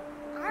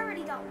 I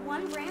already got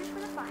one branch for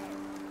the fire.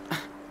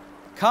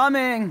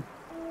 Coming!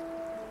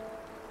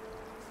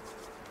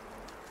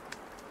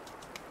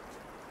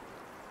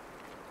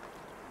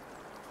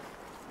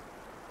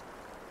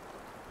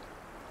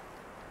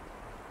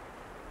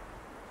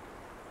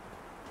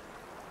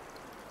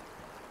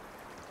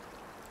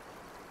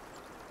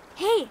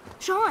 Hey,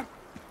 Sean,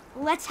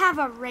 let's have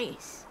a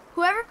race.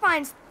 Whoever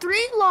finds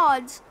 3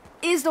 logs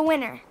is the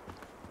winner.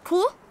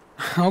 Cool?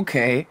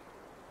 Okay.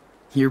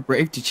 You're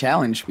brave to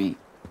challenge me.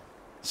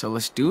 So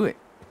let's do it.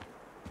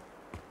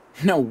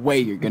 No way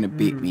you're gonna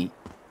beat me.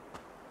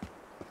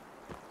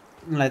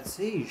 Let's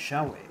see,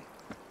 shall we?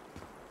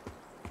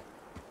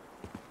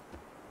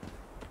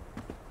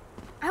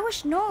 I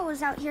wish Noah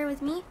was out here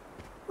with me.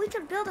 We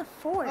could build a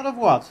fort. Out of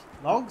what?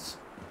 Logs?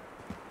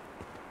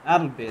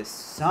 That'll be a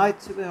sight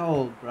to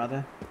behold,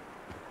 brother.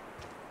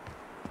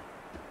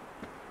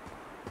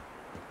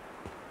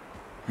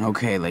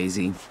 Okay,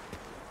 Lazy.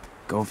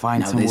 Go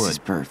find some wood. This is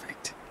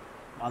perfect.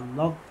 One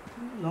log,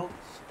 2 logs.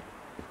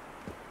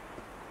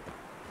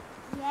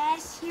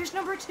 Yes, here's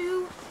number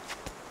 2.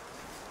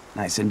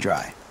 Nice and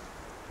dry.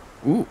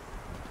 Ooh.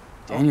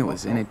 Daniel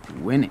is in it to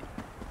win it.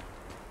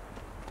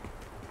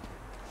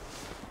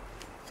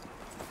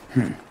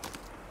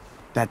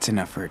 That's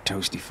enough for a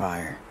toasty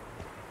fire.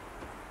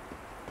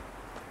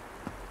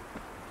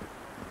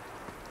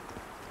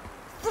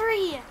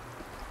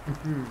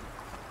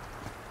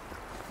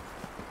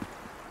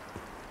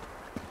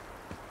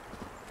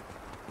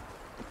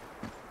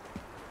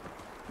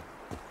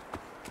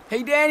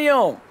 Hey,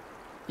 Daniel!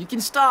 You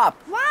can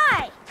stop.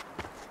 Why?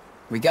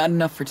 We got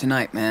enough for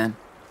tonight, man.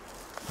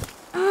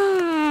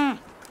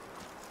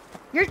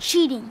 You're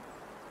cheating.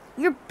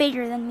 You're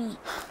bigger than me.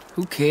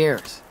 Who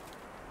cares?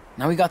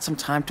 Now we got some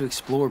time to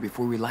explore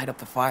before we light up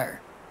the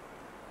fire.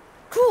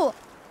 Cool.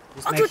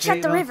 Just I'll make go sure check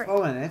you the don't river.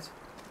 fall in it.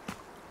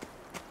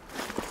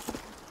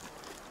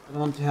 I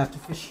don't want to have to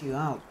fish you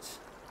out.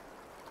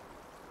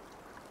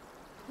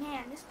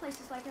 Man, this place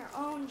is like our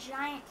own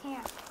giant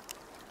camp.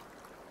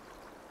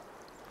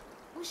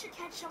 We should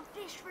catch some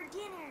fish for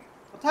dinner.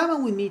 What time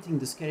are we meeting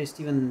the scary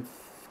Stephen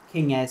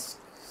King-esque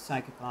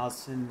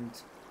psychopaths and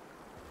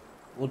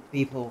wood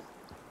people?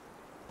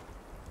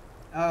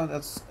 Oh,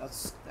 that's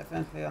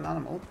definitely an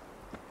animal.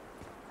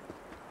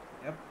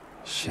 Yep.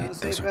 Shit,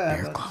 those are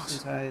bear but claws.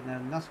 since I know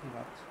nothing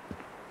about.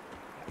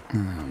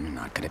 I'm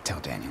not gonna tell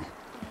Daniel.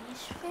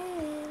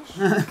 Fish,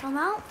 fish. Come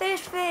out,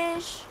 fish,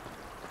 fish.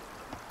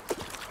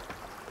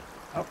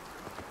 Oh.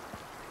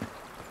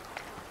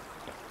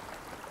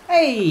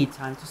 Hey,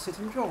 time to sit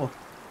and draw.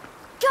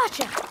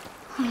 Gotcha.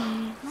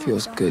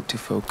 Feels good to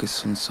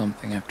focus on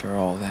something after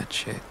all that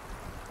shit.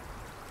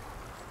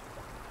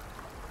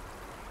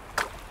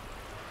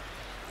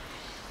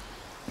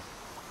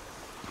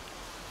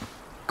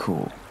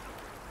 Cool.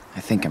 I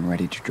think I'm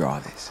ready to draw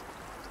this.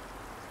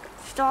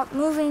 Stop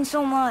moving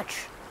so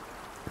much.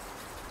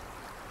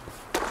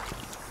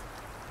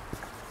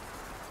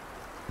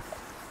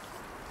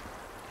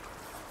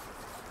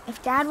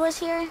 If Dad was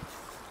here,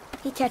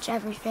 he'd catch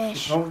every It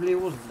fish. probably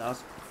wouldn't,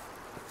 Dusk.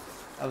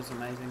 That was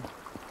amazing.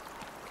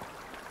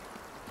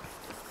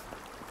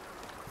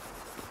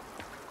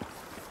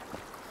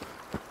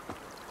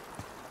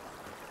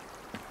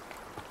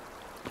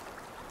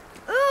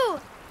 Ooh,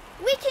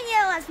 we can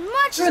yell as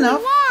much Fair as enough.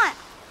 we want.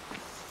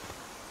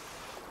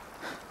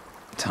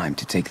 Time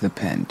to take the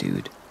pen,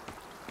 dude.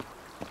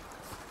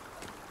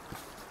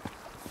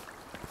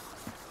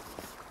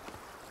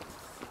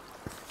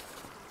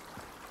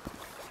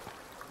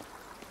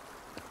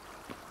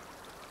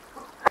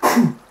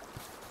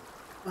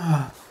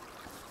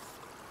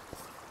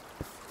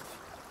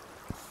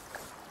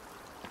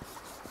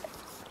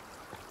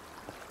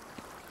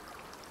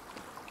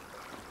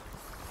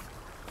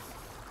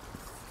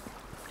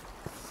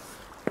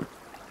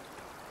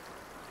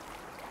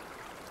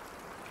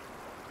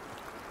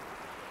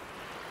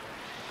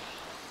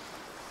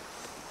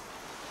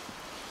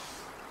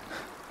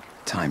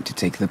 Time to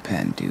take the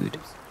pen, dude.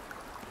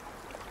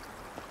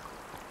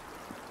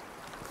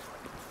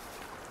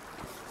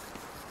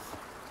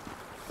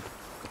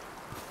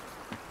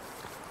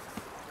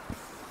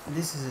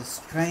 This is a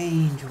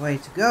strange way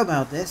to go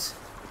about this.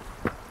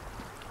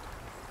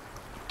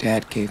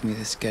 Dad gave me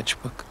this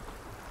sketchbook.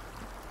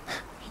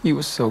 He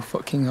was so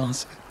fucking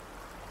awesome.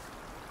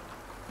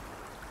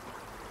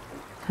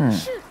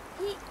 Shoot,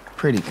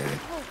 Pretty good.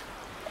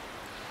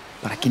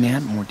 But I can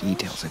add more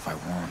details if I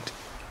want.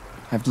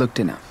 I've looked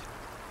enough.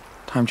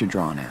 Time to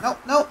draw now. No,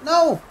 no,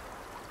 no!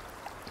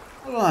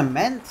 That's what I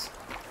meant.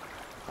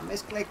 I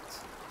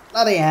misclicked.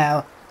 Bloody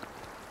hell.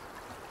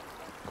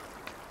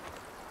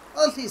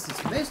 Well, at least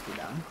it's mostly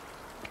done.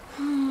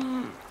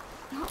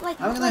 not like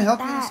I'm not gonna like help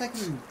that. you in a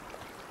second,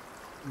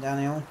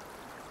 Daniel.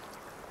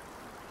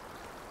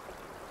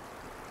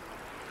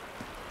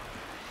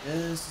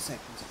 Just a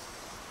second.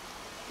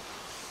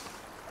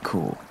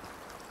 Cool.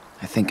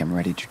 I think I'm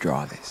ready to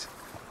draw this.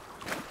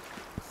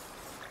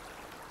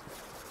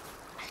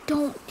 I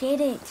don't get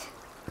it.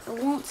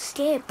 It won't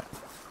skip.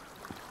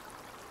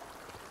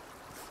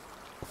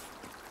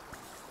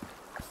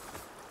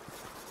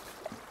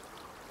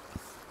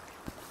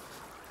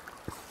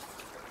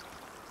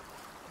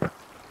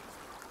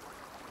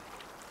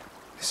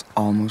 This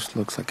almost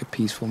looks like a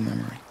peaceful memory.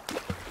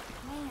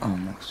 Man,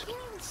 Almost. you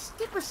can't even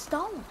skip a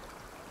stone.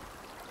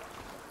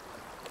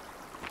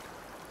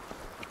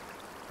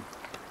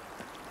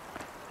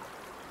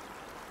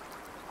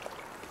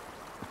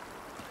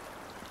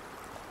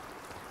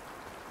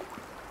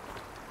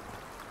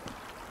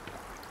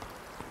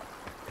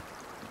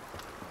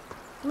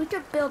 We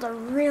could build a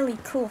really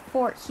cool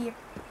fort here.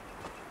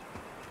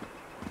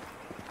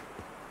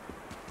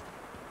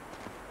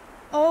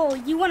 Oh,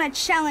 you want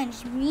to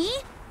challenge me?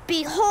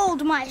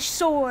 Behold my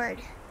sword!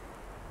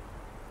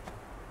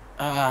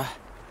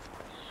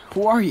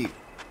 Who are you?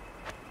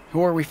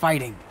 Who are we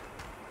fighting?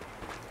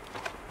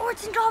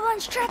 Orcs and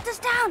goblins tracked us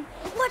down!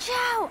 Watch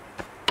out!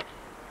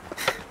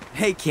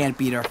 They can't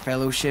beat our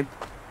fellowship.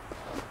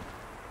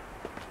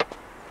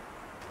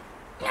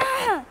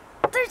 Ah,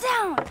 they're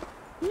down!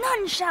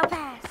 None shall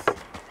pass!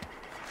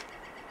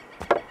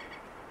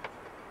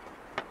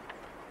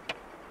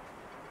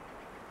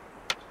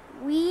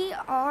 We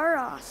are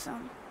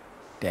awesome.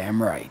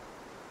 Damn right.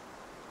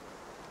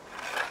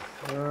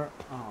 Sure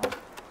are.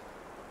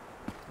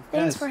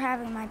 Thanks Yes, for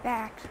having my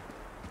back.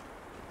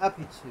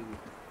 happy to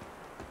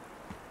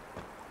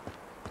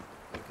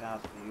look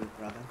out for you,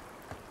 brother.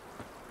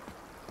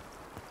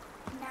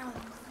 Now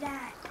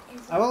that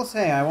is... I will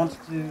say I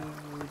wanted to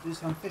do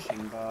some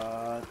fishing,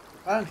 but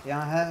apparently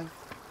I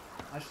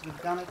should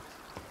have done it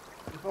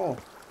before.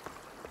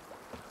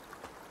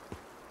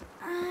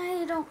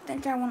 I don't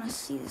think I want to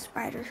see the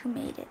spider who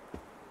made it.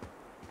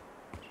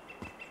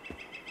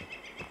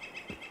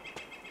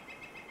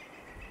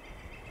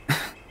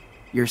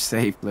 You're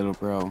safe, little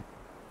bro.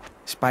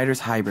 Spiders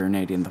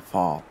hibernate in the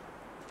fall.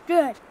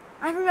 Good.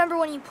 I remember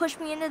when you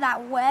pushed me into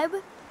that web.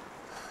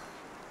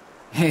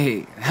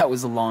 Hey, that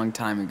was a long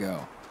time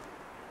ago.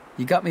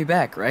 You got me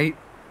back, right?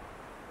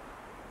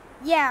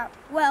 Yeah,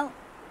 well,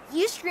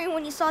 you screamed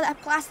when you saw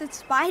that plastic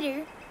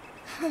spider.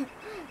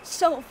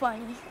 So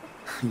funny.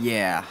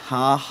 Yeah,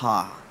 ha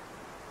ha.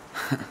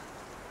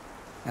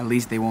 At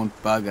least they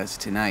won't bug us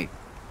tonight.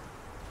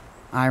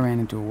 I ran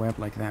into a web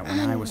like that when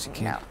I was a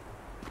kid. No.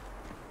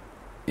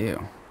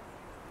 Ew.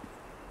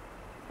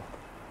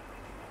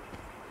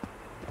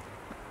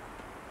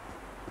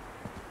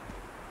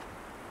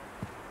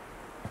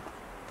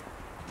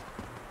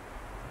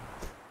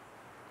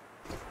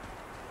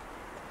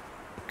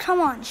 Come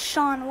on,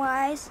 Sean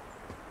Wise.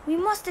 We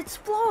must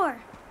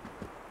explore.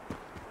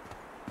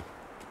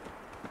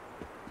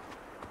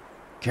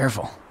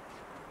 Careful.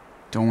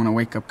 Don't want to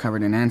wake up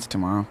covered in ants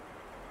tomorrow.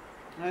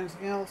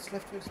 Anything else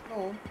left to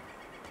explore?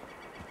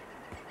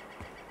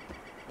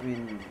 I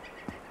mean,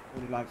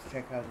 would you like to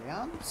check out the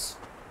ants?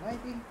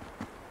 Maybe?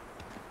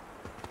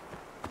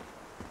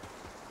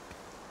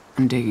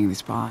 I'm digging the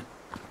spot.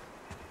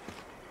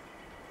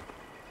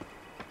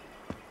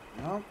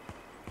 No?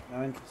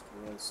 No interest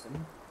towards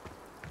them.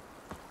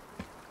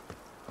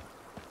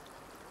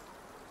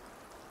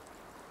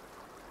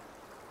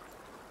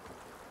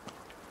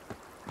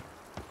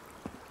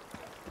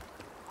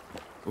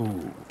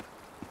 Ooh,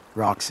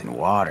 rocks and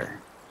water.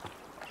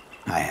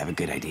 I have a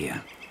good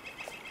idea.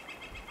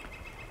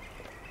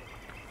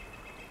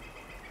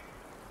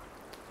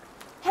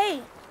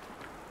 Hey,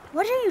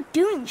 what are you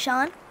doing,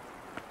 Sean?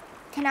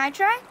 Can I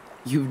try?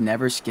 You've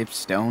never skipped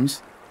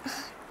stones?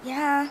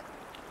 Yeah,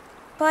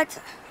 but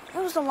it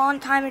was a long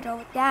time ago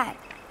with Dad.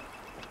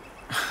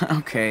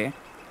 Okay,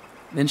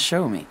 then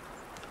show me.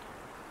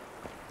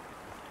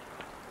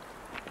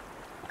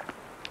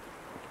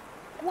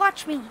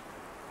 Watch me.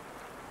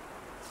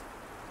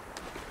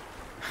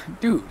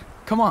 Dude,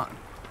 come on.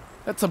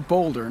 That's a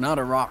boulder, not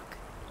a rock.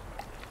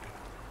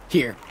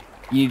 Here,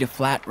 you need a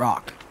flat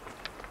rock.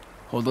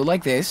 Hold it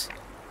like this.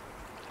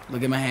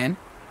 Look at my hand.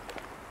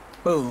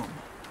 Boom.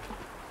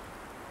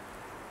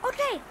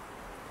 Okay,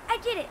 I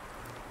did it.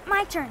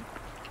 My turn.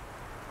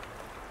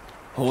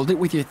 Hold it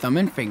with your thumb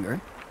and finger.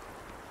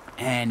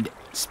 And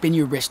spin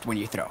your wrist when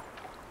you throw.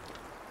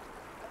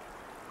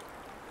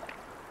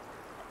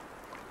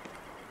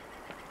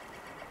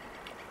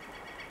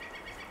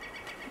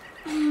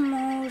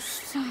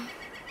 Almost.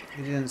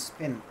 You didn't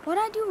spin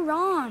What'd I do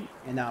wrong?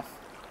 enough.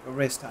 Your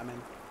wrist, I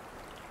mean.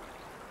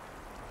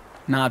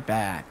 Not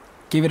bad.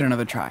 Give it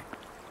another try.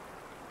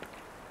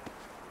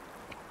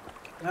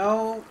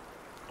 No.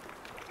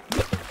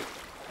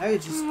 Now you're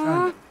just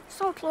trying.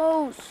 So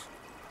close.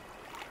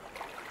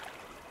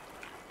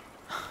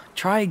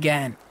 Try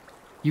again.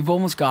 You've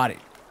almost got it.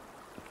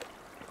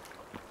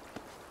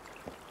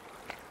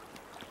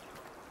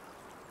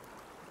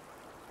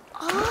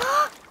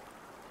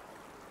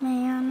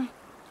 Man.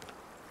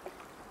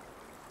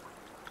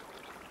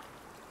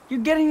 You're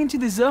getting into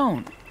the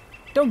zone.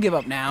 Don't give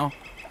up now.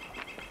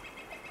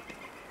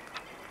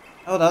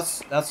 Oh, that's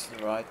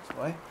the right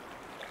way.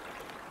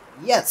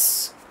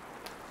 Yes!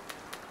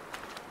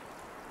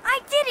 I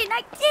did it!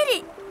 I did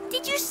it!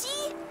 Did you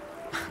see?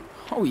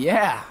 Oh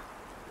yeah.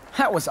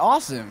 That was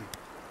awesome.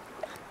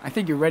 I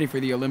think you're ready for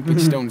the Olympic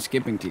stone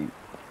skipping team.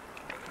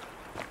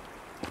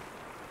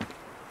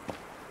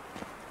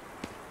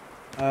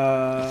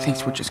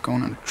 Thinks we're just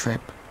going on a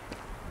trip.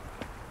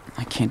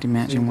 I can't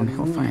imagine when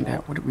he'll find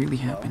out what really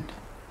happened.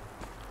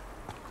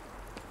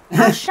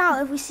 I'll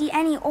shout if we see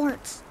any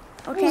orcs.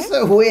 Okay? It's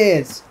so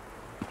weird. This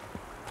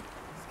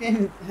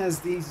game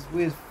has these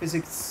weird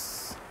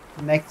physics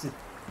connected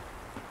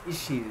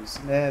issues.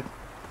 And they're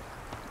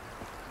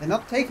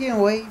not taking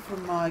away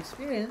from my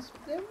experience,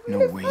 but they're No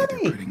really way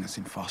funny. they're putting us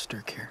in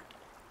foster care.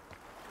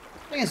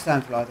 I think it's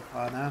time to light the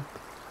fire now.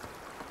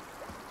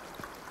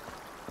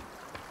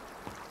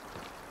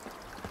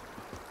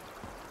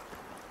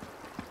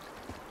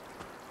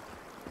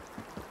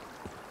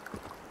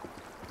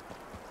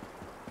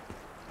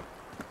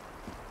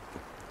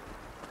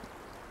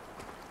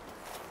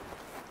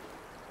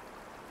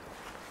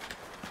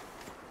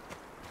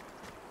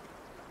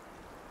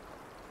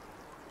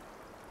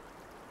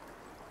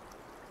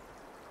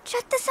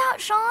 Check this out,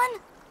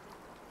 Sean.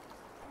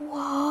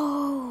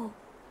 Whoa.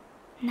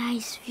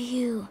 Nice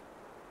view.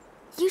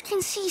 You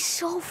can see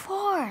so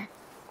far.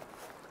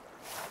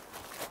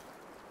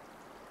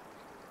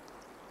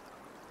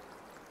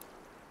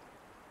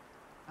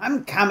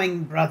 I'm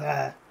coming,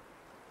 brother.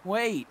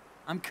 Wait,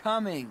 I'm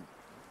coming.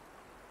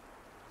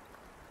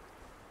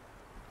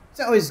 It's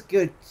always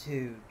good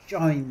to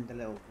join the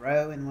little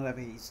bro in whatever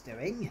he's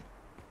doing.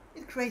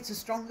 It creates a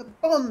stronger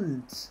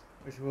bond,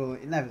 which will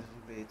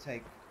inevitably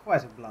take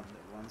quite a blunder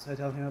once I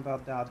tell him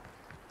about Dad.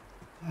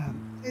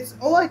 It's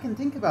all I can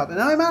think about, and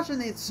I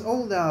imagine it's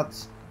all that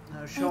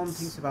Sean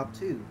thinks about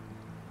too.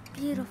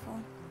 Beautiful.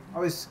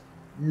 Always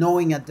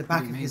gnawing at the back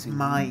Pretty of his amazing.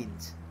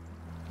 mind.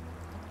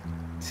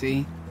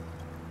 See?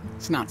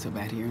 It's not so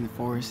bad here in the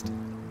forest.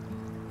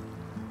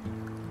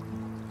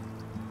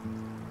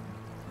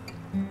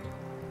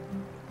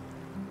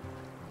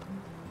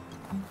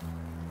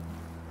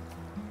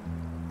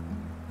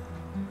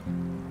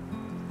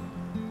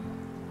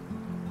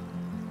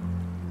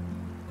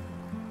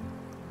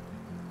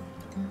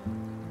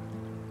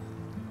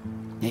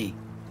 Hey,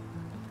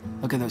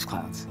 look at those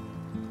clouds.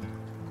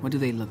 What do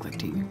they look like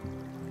to you?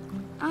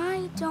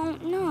 I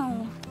don't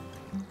know.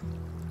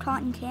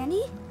 Cotton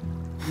candy?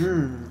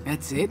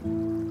 That's it?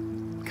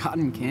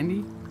 Cotton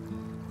candy?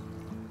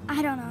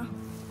 I don't know.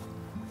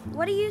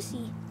 What do you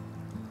see?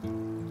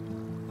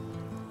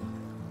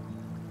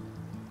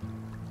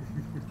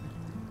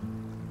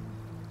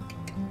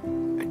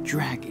 A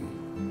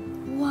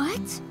dragon.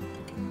 What?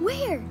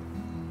 Where?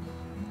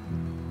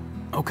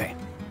 Okay.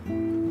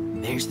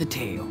 There's the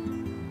tail.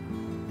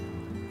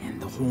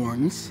 And the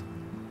horns.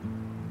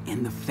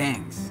 And the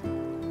fangs.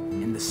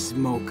 And the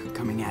smoke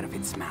coming out of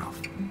its mouth.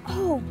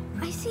 Oh,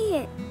 I see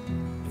it.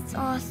 It's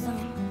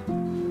awesome.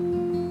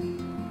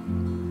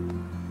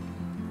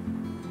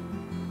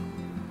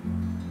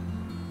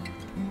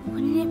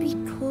 Wouldn't it be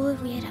cool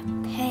if we had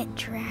a pet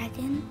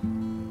dragon?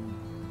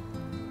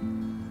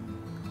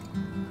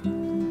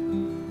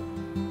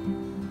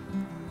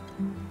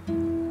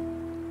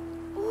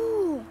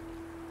 Ooh,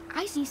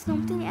 I see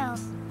something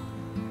else.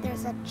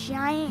 There's a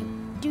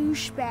giant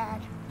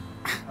douchebag.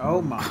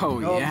 Oh my Oh,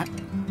 god. yeah?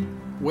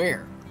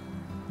 Where?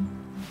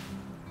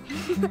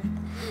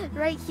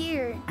 Right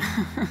here.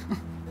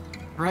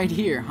 Right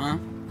here, huh?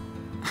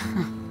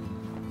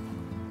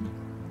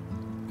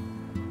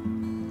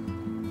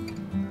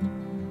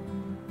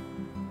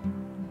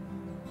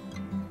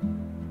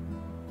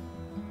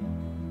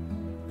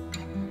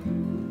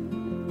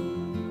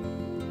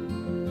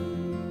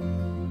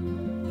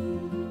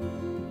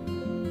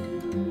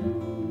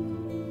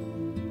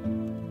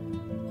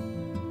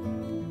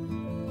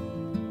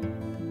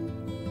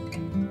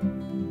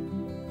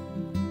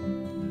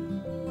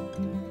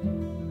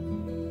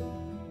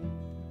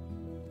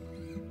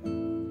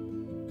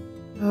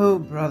 Oh,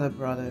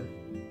 brother.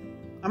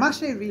 I'm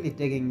actually really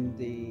digging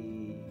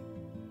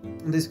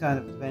this kind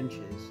of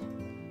adventures.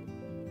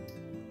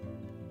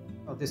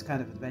 Or this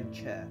kind of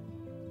adventure.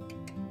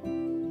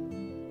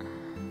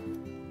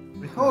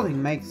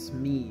 Recording makes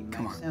me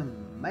Come make on. so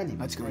many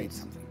Let's go eat mistakes.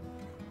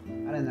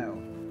 something. I don't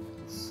know.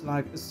 It's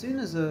like as soon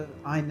as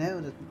I know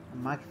that a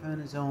microphone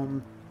is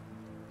on,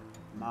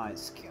 my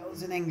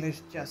skills in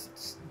English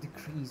just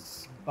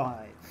decrease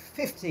by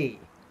 50.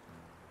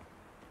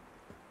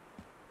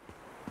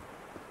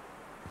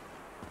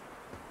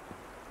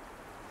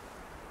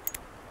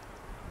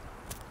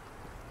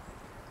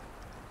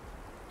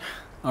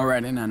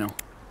 Alright, I know.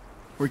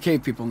 We're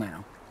cave people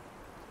now.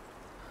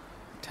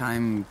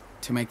 Time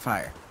to make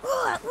fire.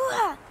 Ooh,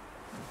 ooh,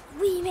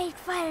 we make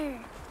fire.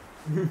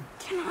 Can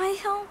I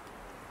help?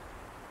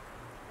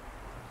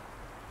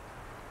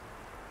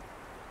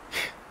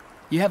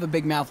 You have a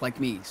big mouth like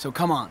me, so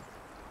come on.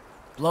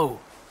 Blow.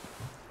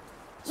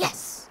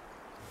 Yes.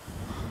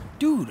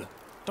 Dude,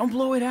 don't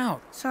blow it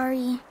out.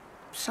 Sorry.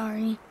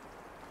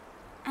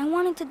 I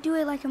wanted to do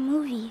it like a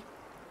movie.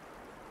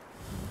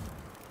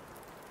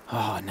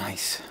 Oh,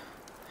 nice.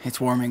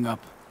 It's warming up.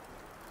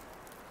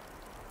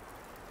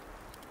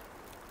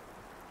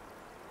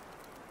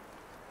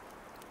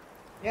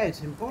 Yeah,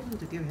 it's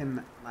important to give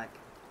him, like,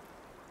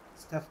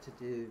 stuff to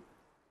do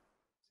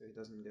so he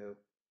doesn't go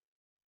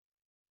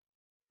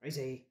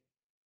crazy.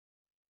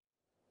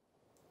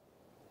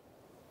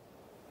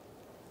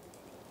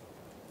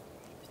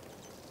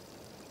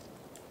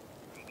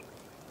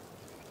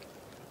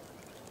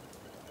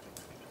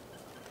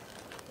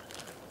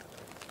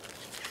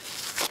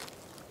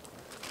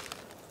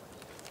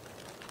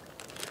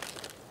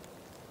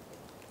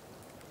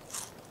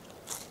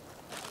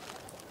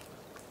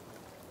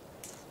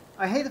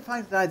 I hate the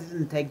fact that I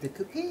didn't take the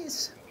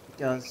cookies.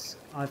 because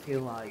I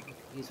feel like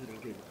these would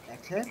have been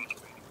better.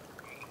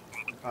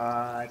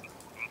 But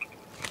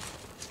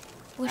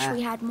Wish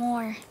we had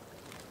more.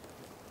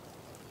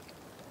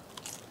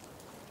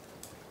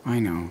 I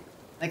know.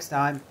 next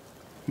time.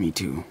 Me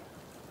too.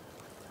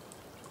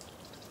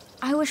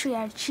 I wish we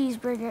had a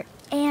cheeseburger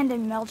and a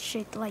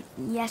milkshake like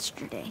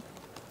yesterday.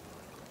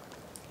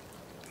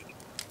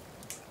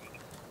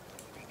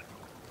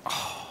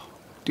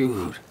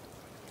 Dude,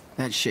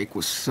 that shake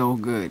was so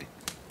good.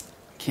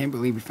 Can't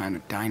believe we found a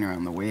diner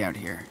on the way out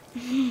here.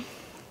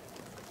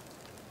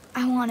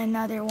 I want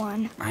another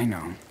one. I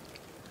know.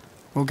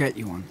 We'll get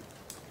you one.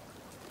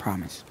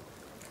 Promise.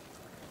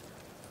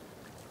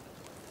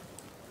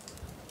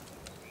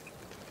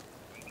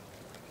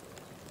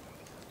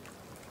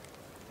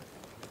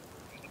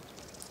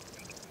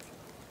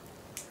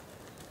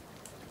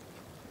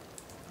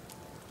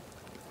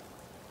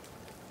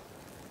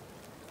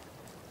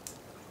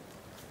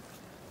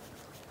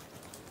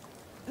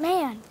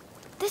 Man,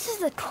 this is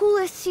the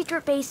coolest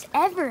secret base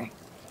ever.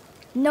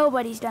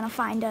 Nobody's gonna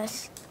find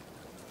us.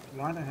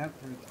 Why the heck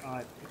didn't I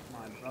pick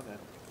my brother?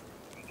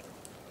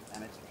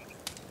 Damn it.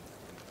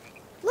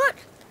 Look,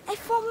 a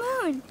full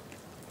moon.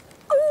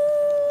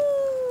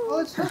 Oh, Ooh!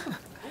 it's not.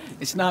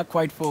 It's not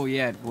quite full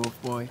yet,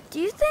 Wolf Boy. Do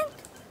you think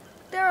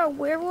there are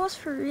werewolves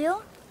for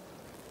real?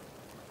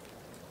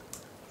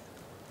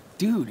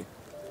 Dude,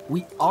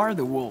 we are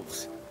the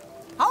wolves.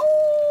 Oh!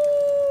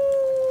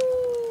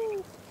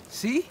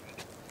 See?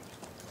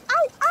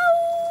 Ow, ow!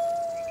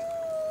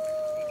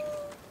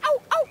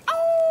 Ow, ow, ow!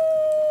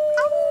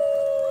 Ow!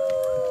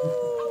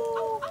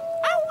 Ow, ow,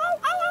 ow,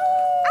 ow!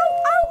 Ow,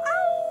 ow,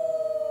 ow!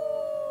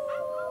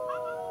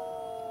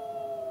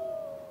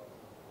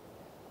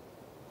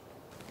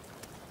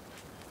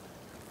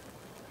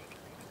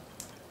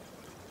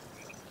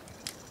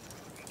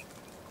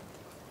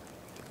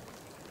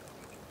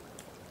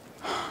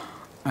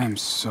 I am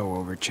so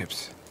over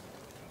chips.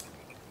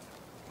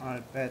 I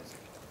bet.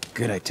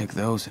 Good I took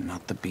those and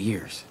not the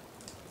beers.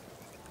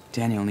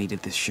 Daniel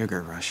needed this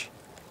sugar rush.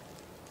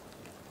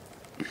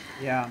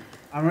 Yeah,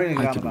 I'm really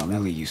I glad could about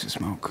really use a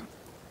smoke.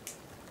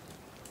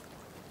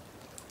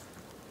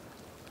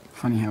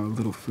 Funny how a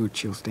little food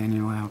chills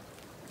Daniel out.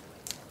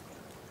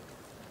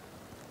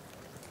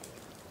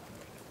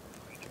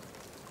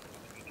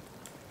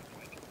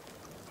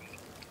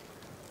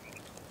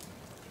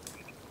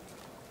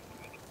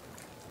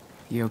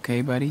 You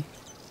okay, buddy?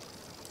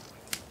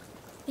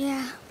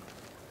 Yeah.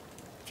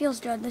 Feels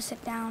good to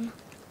sit down.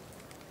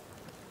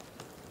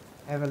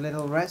 that. Have a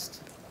little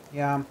rest.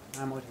 Yeah,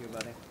 I'm with you,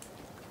 buddy.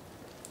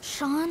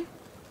 Sean,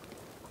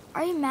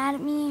 are you mad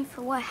at me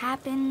for what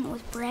happened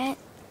with Brett?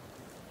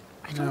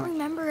 I don't No.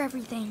 remember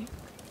everything.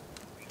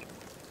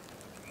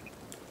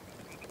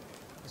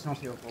 It's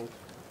not your fault.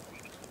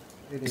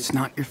 It It's is.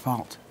 not your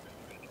fault.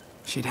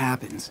 Shit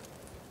happens.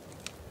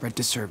 Brett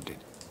deserved it.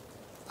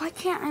 Why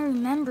can't I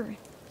remember?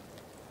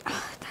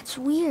 Ugh, that's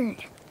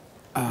weird.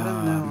 I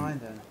don't know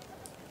either.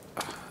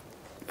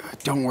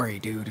 Don't worry,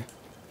 dude.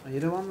 Are you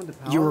the one with the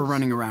powers? You were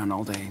running around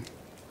all day.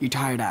 You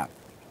tired out.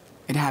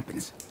 It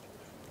happens.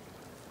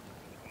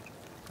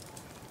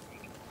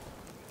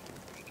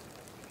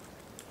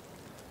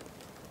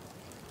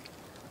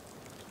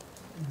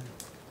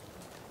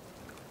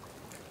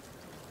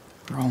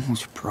 We're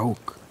almost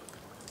broke.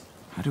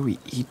 How do we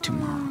eat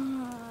tomorrow?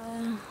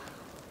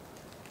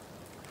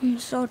 I'm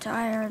so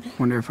tired.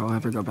 Wonder if I'll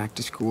ever go back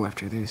to school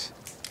after this.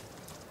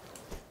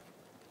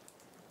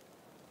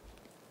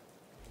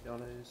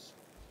 $50.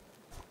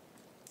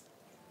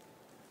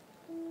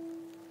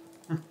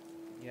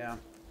 Yeah.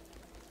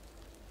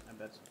 I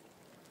bet.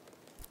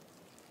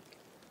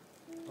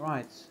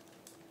 Right.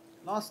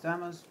 Last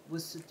time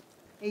was at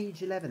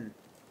age 11.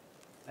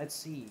 Let's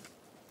see.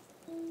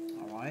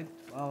 Alright,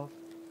 12.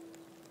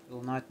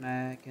 Little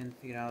nightmare, can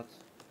figure out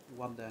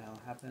what the hell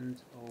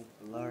happened. Oh,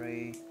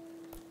 blurry.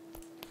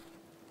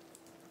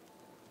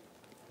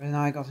 Red and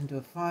I got into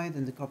a fight,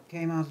 and the cop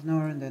came out of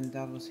nowhere, and then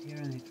Dad was here,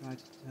 and he tried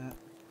to...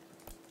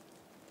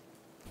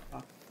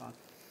 Fuck, fuck,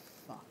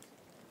 fuck.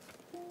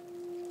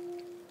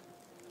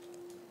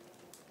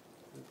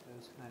 Put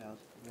those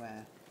hideouts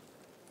where?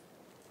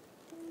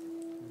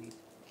 We need to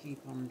keep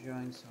on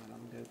drawing so I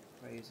don't go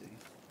crazy.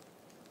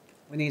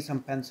 We need some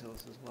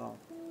pencils as well.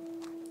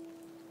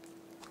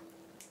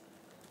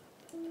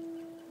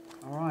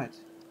 Alright.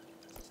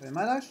 So we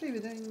might actually be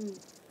doing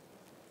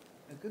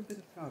a good bit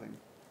of crowding.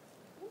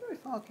 I wonder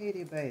if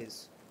Arcadia Bay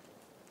is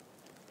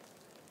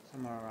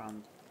somewhere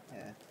around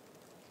here.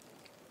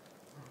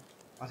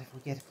 What if we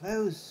get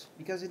close?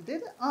 Because it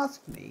did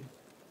ask me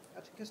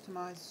how to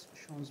customize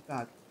Sean's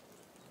bag.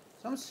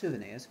 Some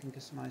souvenirs can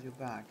customize your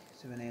bag.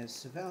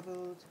 Souvenirs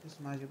available to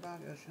customize your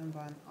bag are shown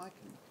by an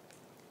icon.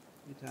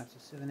 New types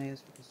of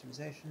souvenirs for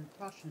customization,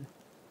 passion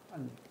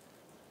only.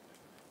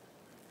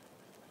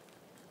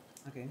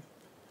 Okay.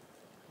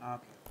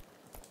 Okay.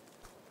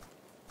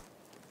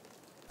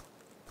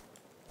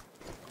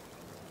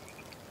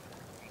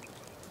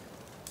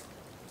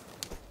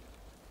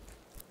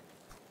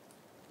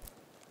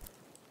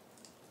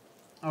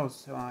 Oh,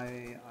 so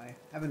I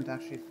haven't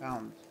actually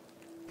found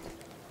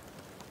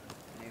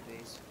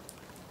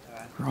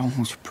guy. We're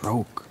almost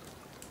broke.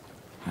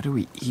 How do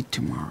we eat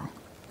tomorrow?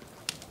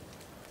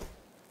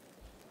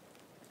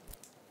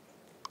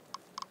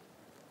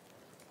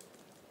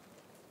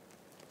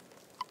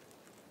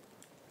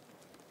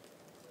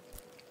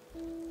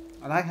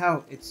 I like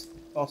how it's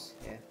boss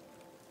here.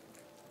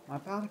 My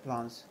party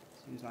plans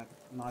seems like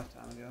a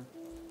lifetime ago.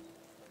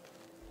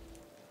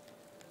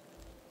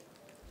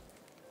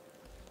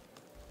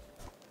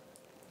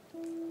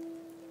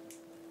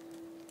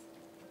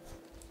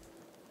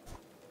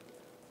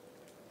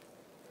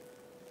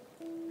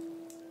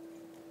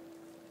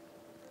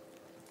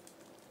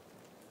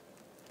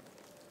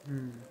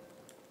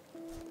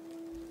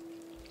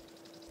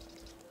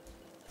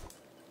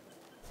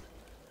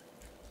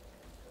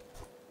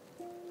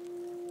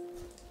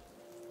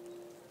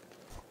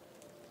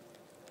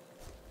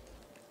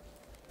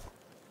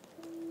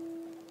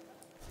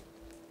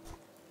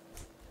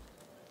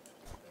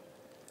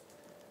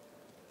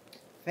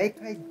 Fake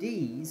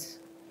IDs?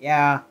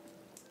 Yeah,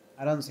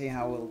 I don't see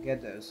how we'll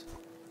get those.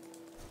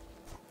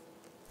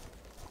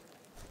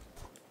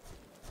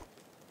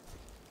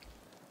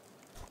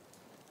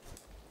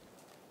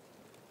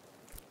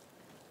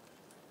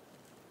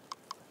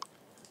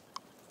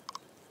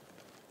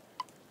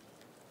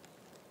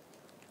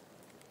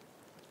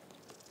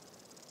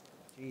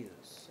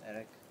 Jesus,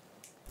 Eric.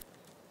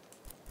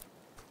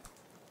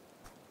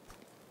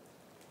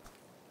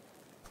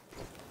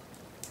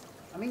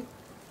 I mean,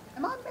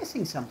 am I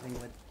missing something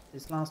with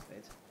this last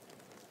bit?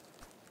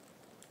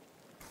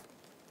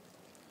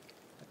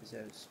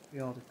 Episodes,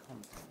 pre-order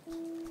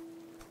content.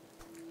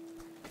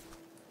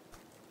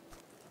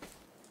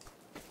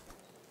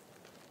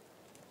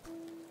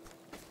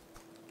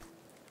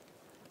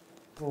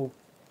 Cool.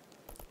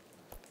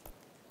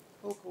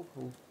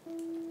 Cool.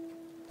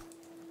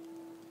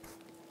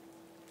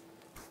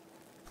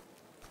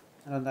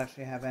 I don't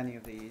actually have any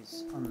of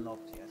these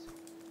unlocked yet.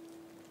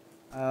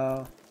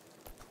 Oh,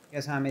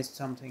 guess I missed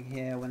something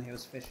here when he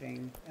was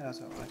fishing. Yeah,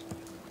 that's alright.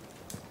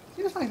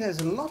 Seems like there's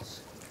a lot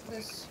of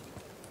this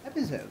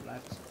episode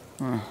left.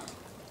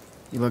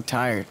 You look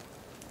tired.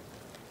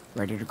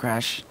 Ready to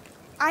crash?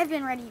 I've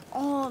been ready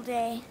all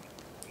day.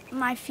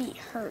 My feet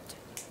hurt.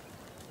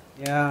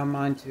 Yeah,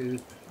 mine too.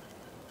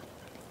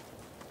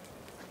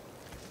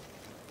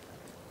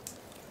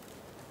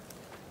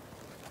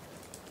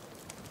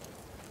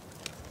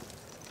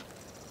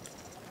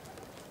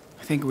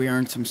 I think we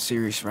earned some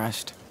serious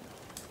rest.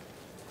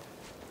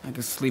 I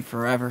could sleep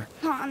forever.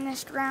 Not on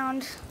this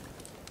ground.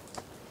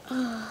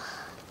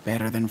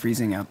 Better than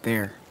freezing out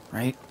there,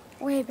 right?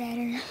 Way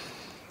better.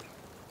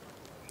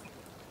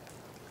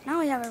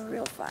 Now we have a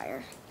real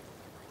fire.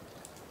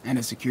 And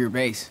a secure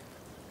base.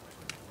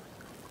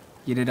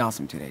 You did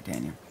awesome today,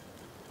 Daniel.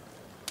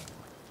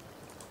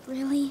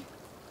 Really?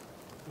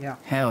 Yeah.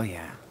 Hell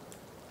yeah.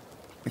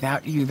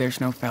 Without you,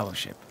 there's no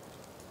fellowship.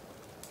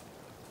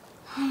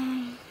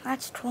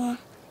 That's cool.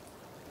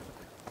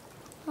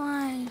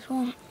 My eyes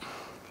won't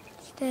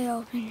stay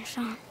open,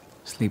 Sean.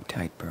 Sleep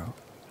tight, bro.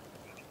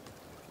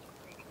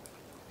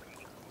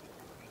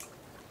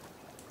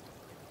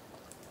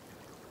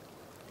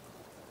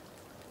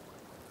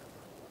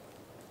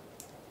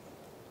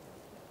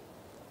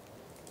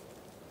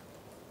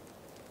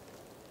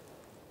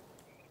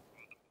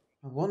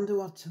 I wonder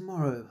what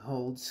tomorrow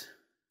holds.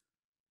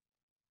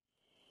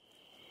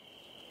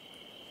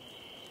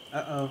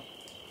 Uh-oh.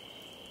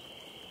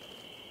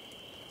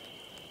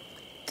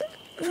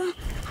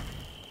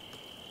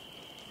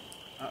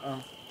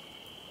 Uh-oh.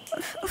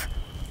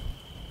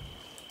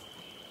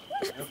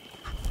 Yep.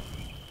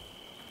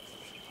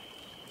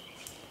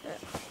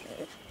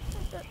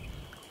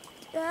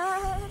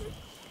 Dad?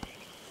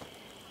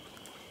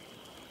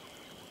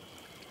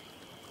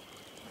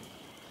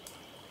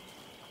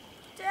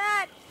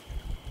 Dad,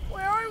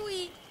 where are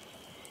we?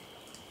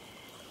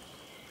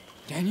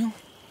 Daniel?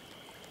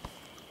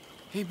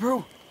 Hey,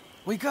 bro.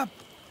 Wake up.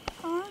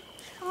 Huh?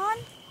 Sean?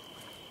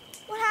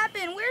 What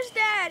happened? Where's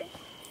Dad?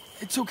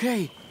 It's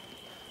okay.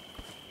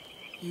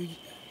 You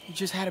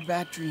just had a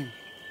bad dream.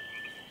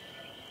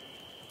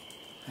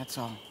 That's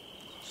all.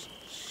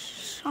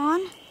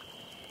 Sean?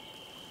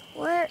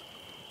 Where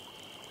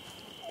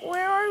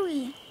are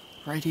we?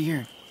 Right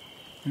here,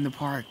 in the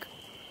park.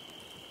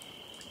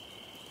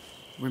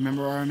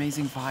 Remember our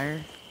amazing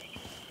fire?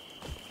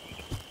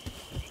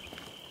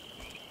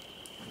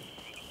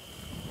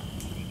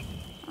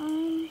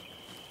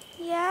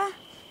 Yeah?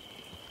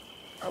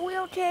 Are we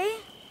okay?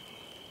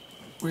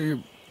 We're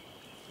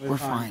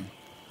fine.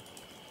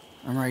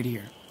 I'm right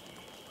here.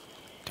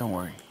 Don't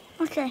worry.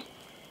 Okay.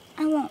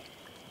 I won't.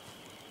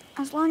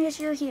 As long as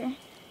you're here.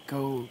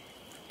 Go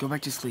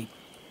back to sleep.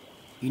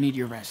 You need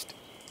your rest.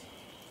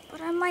 But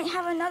I might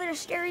have another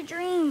scary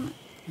dream.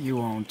 You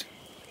won't.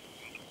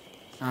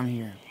 I'm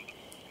here.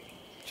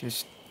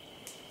 Just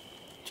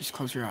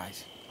close your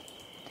eyes.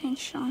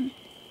 Thanks, Sean.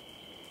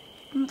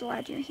 I'm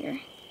glad you're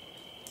here.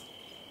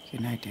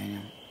 Good night,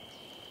 Daniel.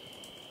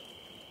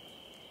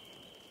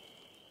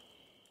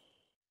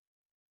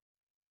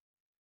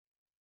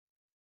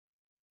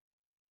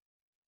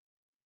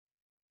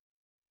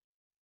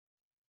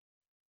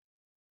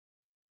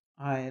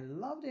 I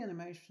love the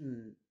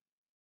animation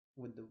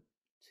with the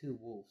two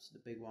wolves, the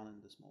big one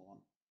and the small one.